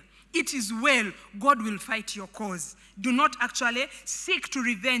together? It is well. God will fight your cause. Do not actually seek to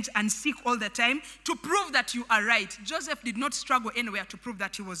revenge and seek all the time to prove that you are right. Joseph did not struggle anywhere to prove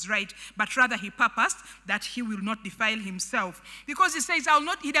that he was right, but rather he purposed that he will not defile himself. Because he says,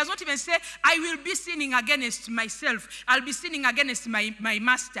 he does not even say, I will be sinning against myself. I'll be sinning against my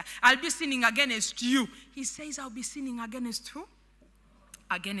master. I'll be sinning against you. He says, I'll be sinning against who?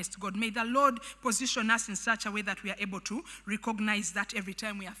 Against God. May the Lord position us in such a way that we are able to recognize that every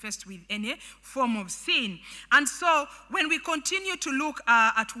time we are faced with any form of sin. And so when we continue to look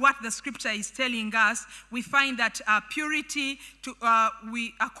at what the scripture is telling us, we find that purity,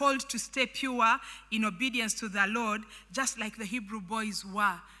 we are called to stay pure in obedience to the Lord, just like the Hebrew boys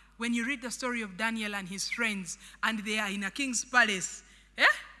were. When you read the story of Daniel and his friends, and they are in a king's palace,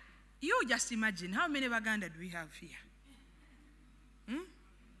 you just imagine, how many Baganda do we have here?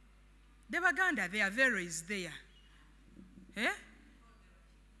 The Baganda, their Vero is there.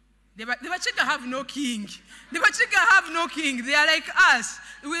 The Bachika have no king. The Bachika have no king. They are like us.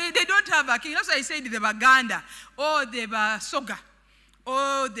 They don't have a king. That's why I said the Baganda, or the Basoga,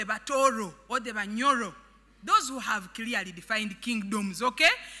 or the Batoro, or the Banyoro. Those who have clearly defined kingdoms, okay?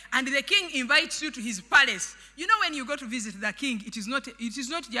 And the king invites you to his palace. You know, when you go to visit the king, it is not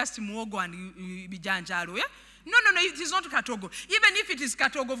just Muogo and Bijanjalo, yeah? No, it is not Katogo. Even if it is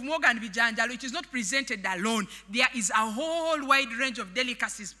Katogo, Muogo and Bijanjalo, it is not presented alone. There is a whole wide range of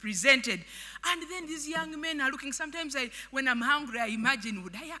delicacies presented. And then these young men are looking. Sometimes when I'm hungry, I imagine,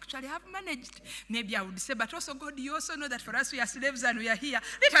 would I actually have managed? Maybe I would say, but also God, you also know that for us we are slaves and we are here.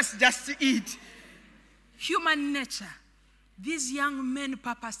 Let us just eat. Human nature. These young men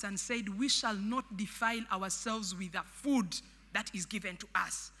purposed and said, we shall not defile ourselves with the food that is given to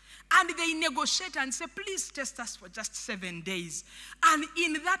us. And they negotiate and say, please test us for just 7 days. And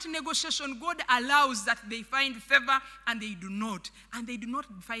in that negotiation, God allows that they find favor and they do not. And they do not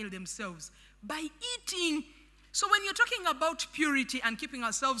defile themselves by eating. So when you're talking about purity and keeping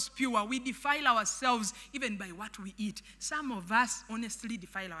ourselves pure, we defile ourselves even by what we eat. Some of us honestly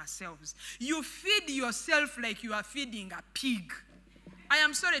defile ourselves. You feed yourself like you are feeding a pig. I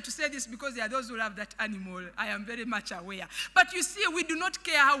am sorry to say this because there are those who love that animal. I am very much aware. But you see, we do not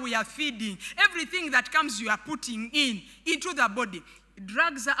care how we are feeding. Everything that comes, you are putting into the body.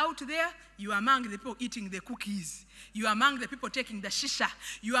 Drugs are out there. You are among the people eating the cookies. You are among the people taking the shisha.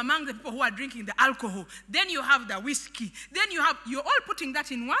 You are among the people who are drinking the alcohol. Then you have the whiskey. Then you're all putting that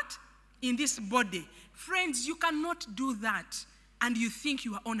in what? In this body. Friends, you cannot do that and you think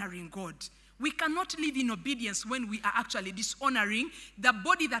you are honoring God. We cannot live in obedience when we are actually dishonoring the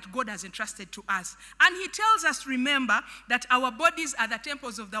body that God has entrusted to us. And he tells us, remember, that our bodies are the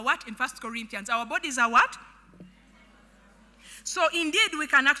temples of the what? In 1 Corinthians. Our bodies are what? So indeed, we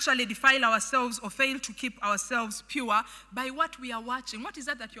can actually defile ourselves or fail to keep ourselves pure by what we are watching. What is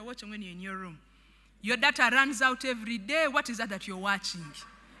that you're watching when you're in your room? Your data runs out every day. What is that you're watching?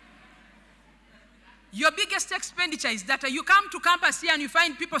 Your biggest expenditure is data. You come to campus here and you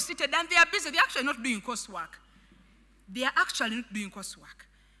find people seated and they are busy. They're actually not doing coursework. They are actually not doing coursework.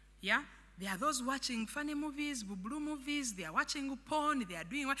 Yeah? There are those watching funny movies, blue movies. They are watching porn. They are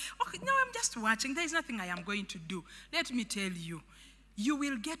doing what? Okay, no, I'm just watching. There is nothing I am going to do. Let me tell you. You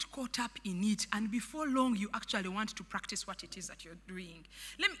will get caught up in it, and before long, you actually want to practice what it is that you're doing.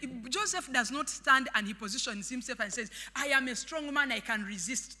 Joseph does not stand and he positions himself and says, I am a strong man, I can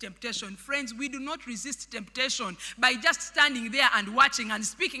resist temptation. Friends, we do not resist temptation by just standing there and watching and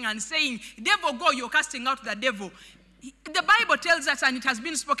speaking and saying, devil, go, you're casting out the devil. The Bible tells us, and it has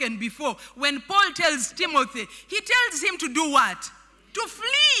been spoken before, when Paul tells Timothy, he tells him to do what? To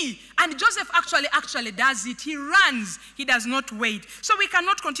flee. And Joseph actually does it. He runs. He does not wait. So we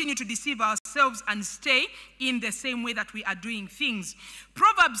cannot continue to deceive ourselves and stay in the same way that we are doing things.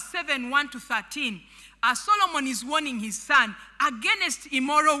 Proverbs 7:1-13. Solomon is warning his son against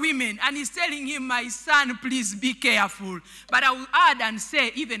immoral women. And he's telling him, my son, please be careful. But I will add and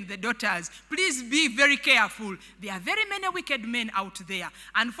say, even the daughters, please be very careful. There are very many wicked men out there.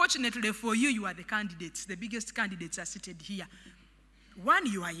 Unfortunately for you, you are the candidates. The biggest candidates are seated here. 1,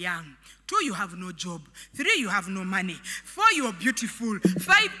 you are young. 2, you have no job. 3, you have no money. 4, you are beautiful.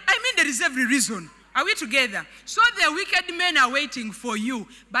 5, there is every reason. Are we together? So the wicked men are waiting for you.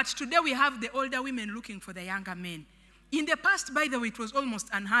 But today we have the older women looking for the younger men. In the past, by the way, it was almost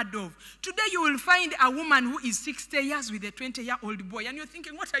unheard of. Today you will find a woman who is 60 years with a 20-year-old boy. And you're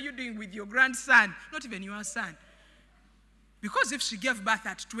thinking, what are you doing with your grandson? Not even your son. Because if she gave birth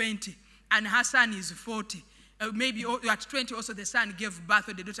at 20 and her son is 40, maybe at 20 also the son gave birth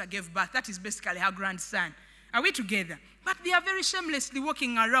or the daughter gave birth. That is basically her grandson. Are we together? But they are very shamelessly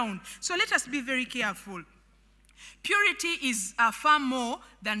walking around. So let us be very careful. Purity is far more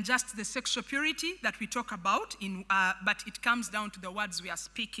than just the sexual purity that we talk about, but it comes down to the words we are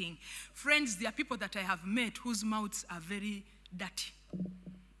speaking. Friends, there are people that I have met whose mouths are very dirty.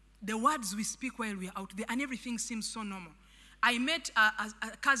 The words we speak while we are out there, and everything seems so normal. I met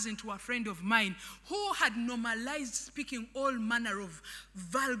a cousin to a friend of mine who had normalized speaking all manner of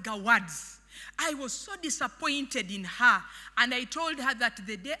vulgar words. I was so disappointed in her, and I told her that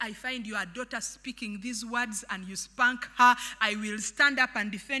the day I find your daughter speaking these words and you spank her, I will stand up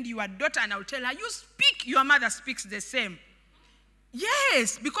and defend your daughter, and I'll tell her, you speak, your mother speaks the same.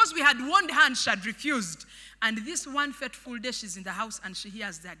 Yes, because we had warned her and she had refused. And this one fateful day, she's in the house and she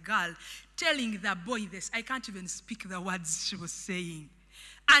hears the girl telling the boy this. I can't even speak the words she was saying.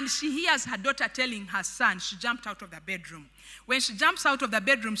 And she hears her daughter telling her son. She jumped out of the bedroom. When she jumps out of the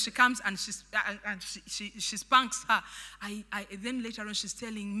bedroom, she comes and she spanks her. Then later on, she's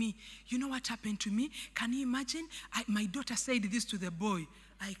telling me, you know what happened to me? Can you imagine? My daughter said this to the boy.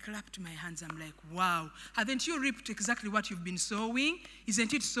 I clapped my hands. I'm like, wow. Haven't you reaped exactly what you've been sowing?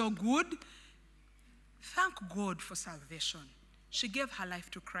 Isn't it so good? Thank God for salvation. She gave her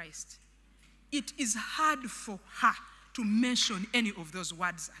life to Christ. It is hard for her to mention any of those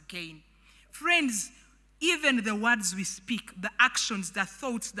words again. Friends, even the words we speak, the actions, the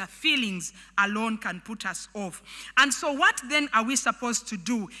thoughts, the feelings alone can put us off. And so what then are we supposed to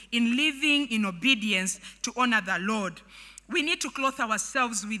do in living in obedience to honor the Lord? We need to clothe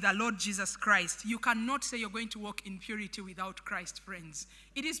ourselves with the Lord Jesus Christ. You cannot say you're going to walk in purity without Christ, friends.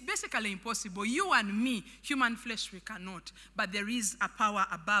 It is basically impossible. You and me, human flesh, we cannot. But there is a power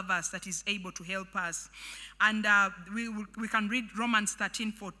above us that is able to help us. And we can read Romans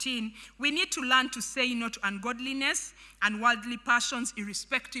 13:14. We need to learn to say no to ungodliness and worldly passions,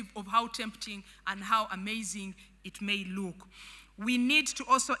 irrespective of how tempting and how amazing it may look. We need to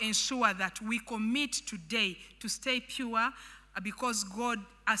also ensure that we commit today to stay pure because God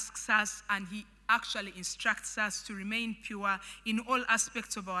asks us and he actually instructs us to remain pure in all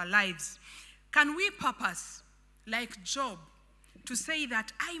aspects of our lives. Can we purpose, like Job, to say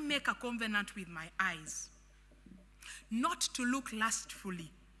that I make a covenant with my eyes, not to look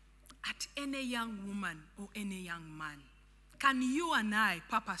lustfully at any young woman or any young man? Can you and I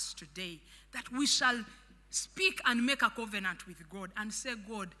purpose today that we shall speak and make a covenant with God and say,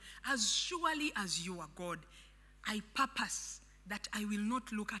 God, as surely as you are God, I purpose that I will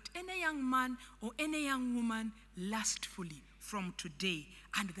not look at any young man or any young woman lustfully from today,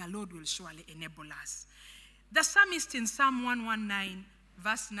 and the Lord will surely enable us. The psalmist in Psalm 119,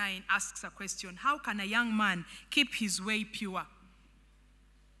 verse 9, asks a question: how can a young man keep his way pure?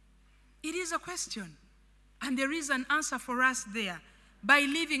 It is a question, and there is an answer for us there. By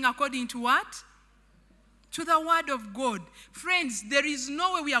living according to what? To the word of God. Friends, there is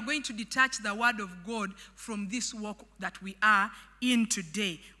no way we are going to detach the word of God from this walk that we are in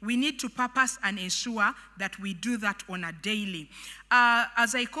today. We need to purpose and ensure that we do that on a daily.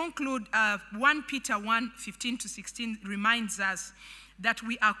 As I conclude, 1 Peter 1:15-16 reminds us that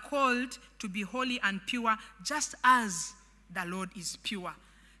we are called to be holy and pure just as the Lord is pure.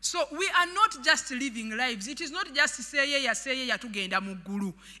 So we are not just living lives. It is not just say yeah tugenda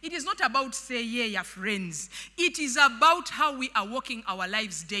muguru. It is not about say yeah, friends. It is about how we are walking our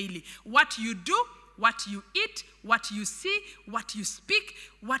lives daily. What you do, what you eat, what you see, what you speak,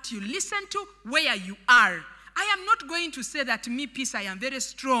 what you listen to, where you are. I am not going to say that me, peace, I am very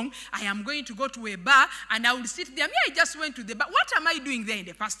strong. I am going to go to a bar and I will sit there. Me, I just went to the bar. What am I doing there in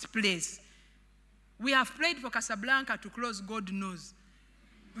the first place? We have prayed for Casablanca to close, God knows.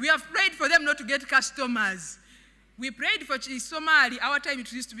 We have prayed for them not to get customers. We prayed for Chisomali. Our time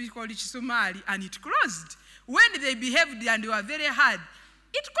it used to be called Chisomali, and it closed. When they behaved and they were very hard,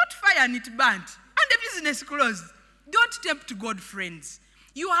 it caught fire and it burnt, and the business closed. Don't tempt God, friends.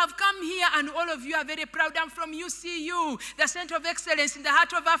 You have come here and all of you are very proud. I'm from UCU, the Center of Excellence in the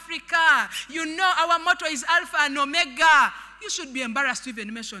heart of Africa. You know our motto is Alpha and Omega. You should be embarrassed to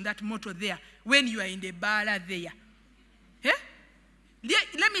even mention that motto there when you are in the bar there. Eh?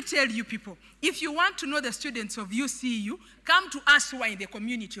 Let me tell you people, if you want to know the students of UCU, come to us who are in the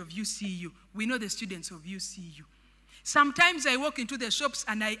community of UCU. We know the students of UCU. Sometimes I walk into the shops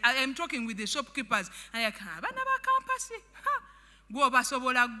and I am talking with the shopkeepers. And I'm like,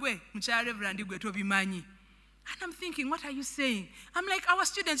 and I'm thinking, what are you saying? I'm like, our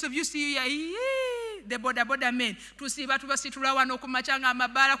students of UCU, the border men, to see what was situla no kumachanga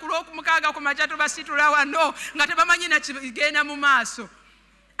mabara, kurokumkaga kumachatu basitula no, ngatabamanyi na chigena mumaso.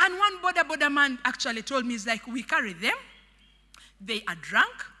 And one border man actually told me, it's like, we carry them, they are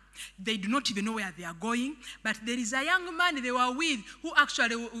drunk, they do not even know where they are going, but there is a young man they were with who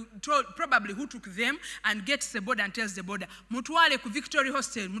actually probably who took them and gets the border and tells the border, mutwale ku Victory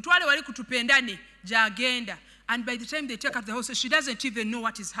Hostel, mutwale wali kutupendane, jagenda. And by the time they take up the hostel, she doesn't even know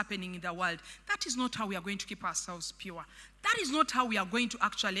what is happening in the world. That is not how we are going to keep ourselves pure. That is not how we are going to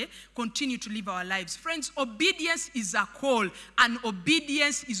actually continue to live our lives. Friends, obedience is a call, and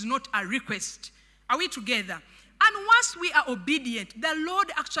obedience is not a request. Are we together? And once we are obedient, the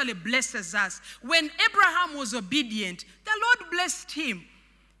Lord actually blesses us. When Abraham was obedient, the Lord blessed him.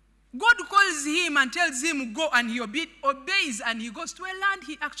 God calls him and tells him, go, and he obeys, and he goes to a land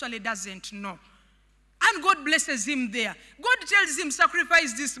he actually doesn't know. And God blesses him there. God tells him,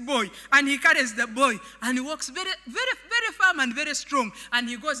 sacrifice this boy, and he carries the boy, and he walks very, very, very firm and very strong, and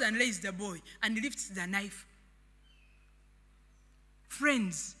he goes and lays the boy, and he lifts the knife.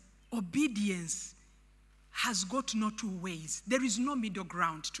 Friends, obedience has got no two ways. There is no middle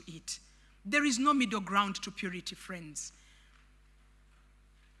ground to it. There is no middle ground to purity, friends.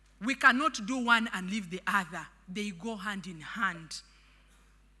 We cannot do one and leave the other. They go hand in hand.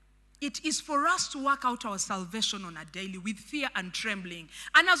 It is for us to work out our salvation on a daily with fear and trembling.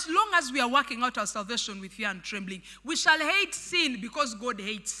 And as long as we are working out our salvation with fear and trembling, we shall hate sin because God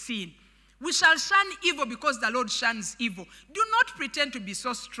hates sin. We shall shun evil because the Lord shuns evil. Do not pretend to be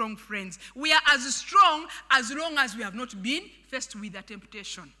so strong, friends. We are as strong as long as we have not been faced with a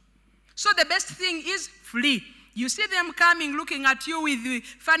temptation. So the best thing is flee. You see them coming, looking at you with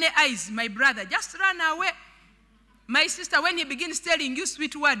funny eyes, my brother, just run away. My sister, when he begins telling you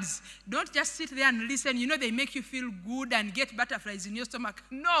sweet words, don't just sit there and listen. You know they make you feel good and get butterflies in your stomach.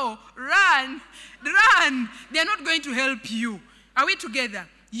 No, run, run. They're not going to help you. Are we together?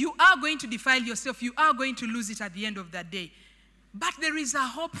 You are going to defile yourself. You are going to lose it at the end of the day. But there is a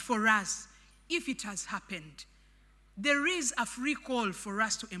hope for us if it has happened. There is a free call for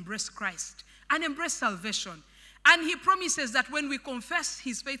us to embrace Christ and embrace salvation. And he promises that when we confess,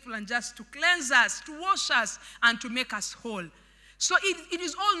 he's faithful and just to cleanse us, to wash us, and to make us whole. So it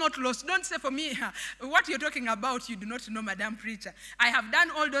is all not lost. Don't say for me, what you're talking about, you do not know, Madam Preacher. I have done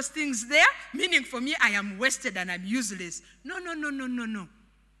all those things there, meaning for me, I am wasted and I'm useless. No, no, no, no, no, no.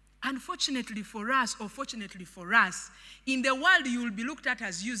 Unfortunately for us, or fortunately for us, in the world you will be looked at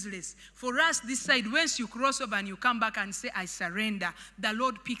as useless. For us this side, once you cross over and you come back and say, I surrender, the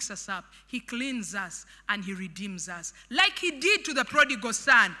Lord picks us up. He cleans us and he redeems us. Like he did to the prodigal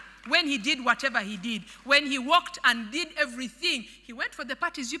son when he did whatever he did. When he walked and did everything, he went for the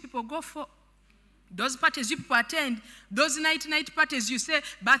parties you people go for. Those parties you people attend, those night parties you say,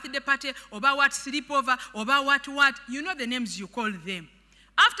 birthday party, over what, sleepover, over what, you know the names you call them.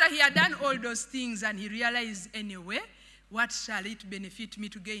 After he had done all those things and he realized, anyway, what shall it benefit me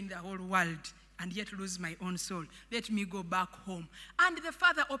to gain the whole world and yet lose my own soul? Let me go back home. And the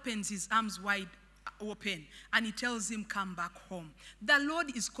father opens his arms wide open and he tells him, come back home. The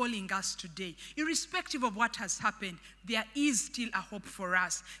Lord is calling us today. Irrespective of what has happened, there is still a hope for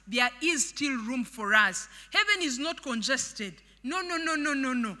us. There is still room for us. Heaven is not congested. No, no, no, no,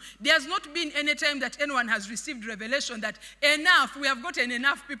 no, no. There has not been any time that anyone has received revelation that enough, we have gotten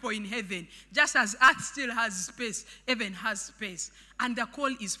enough people in heaven. Just as earth still has space, heaven has space. And the call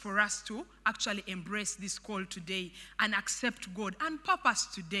is for us to actually embrace this call today and accept God and purpose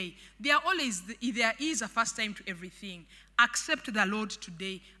today. There is a first time to everything. Accept the Lord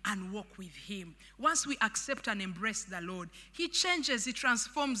today and walk with him. Once we accept and embrace the Lord, he changes, he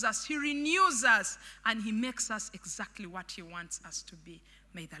transforms us, he renews us, and he makes us exactly what he wants us to be.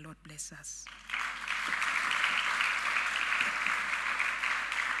 May the Lord bless us.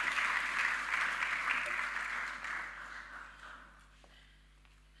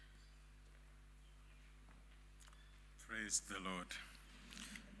 Praise the Lord.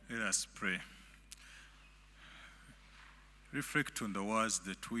 Let us pray. Reflect on the words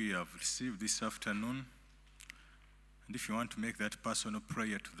that we have received this afternoon. And if you want to make that personal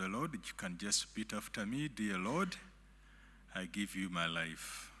prayer to the Lord, you can just repeat after me. Dear Lord, I give you my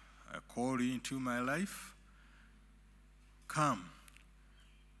life. I call you into my life. Come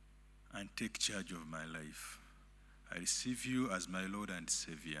and take charge of my life. I receive you as my Lord and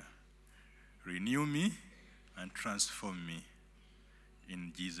Savior. Renew me and transform me.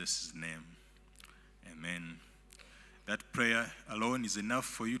 In Jesus' name, amen. That prayer alone is enough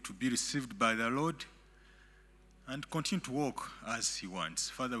for you to be received by the Lord and continue to walk as he wants.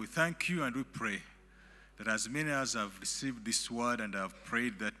 Father, we thank you and we pray that as many as have received this word and have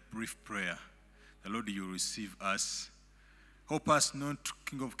prayed that brief prayer, the Lord, you receive us. Help us not,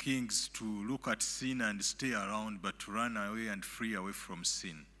 King of Kings, to look at sin and stay around, but to run away and flee away from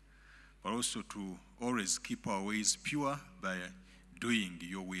sin, but also to always keep our ways pure by doing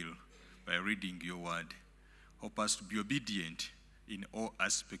your will, by reading your word. Help us to be obedient in all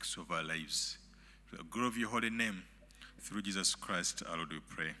aspects of our lives. To the glory of your holy name, through Jesus Christ, our Lord, we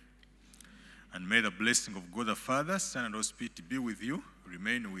pray. And may the blessing of God the Father, Son, and Holy Spirit be with you,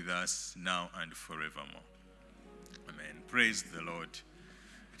 remain with us now and forevermore. Amen. Praise the Lord.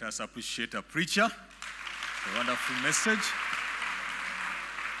 Let us appreciate our preacher, a wonderful message.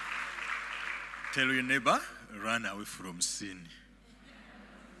 Tell your neighbor, run away from sin.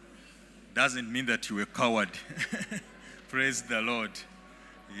 Doesn't mean that you were a coward. Praise the Lord.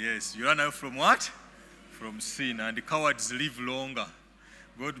 Yes, you run away from what? From sin. And the cowards live longer.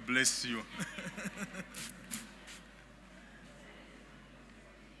 God bless you.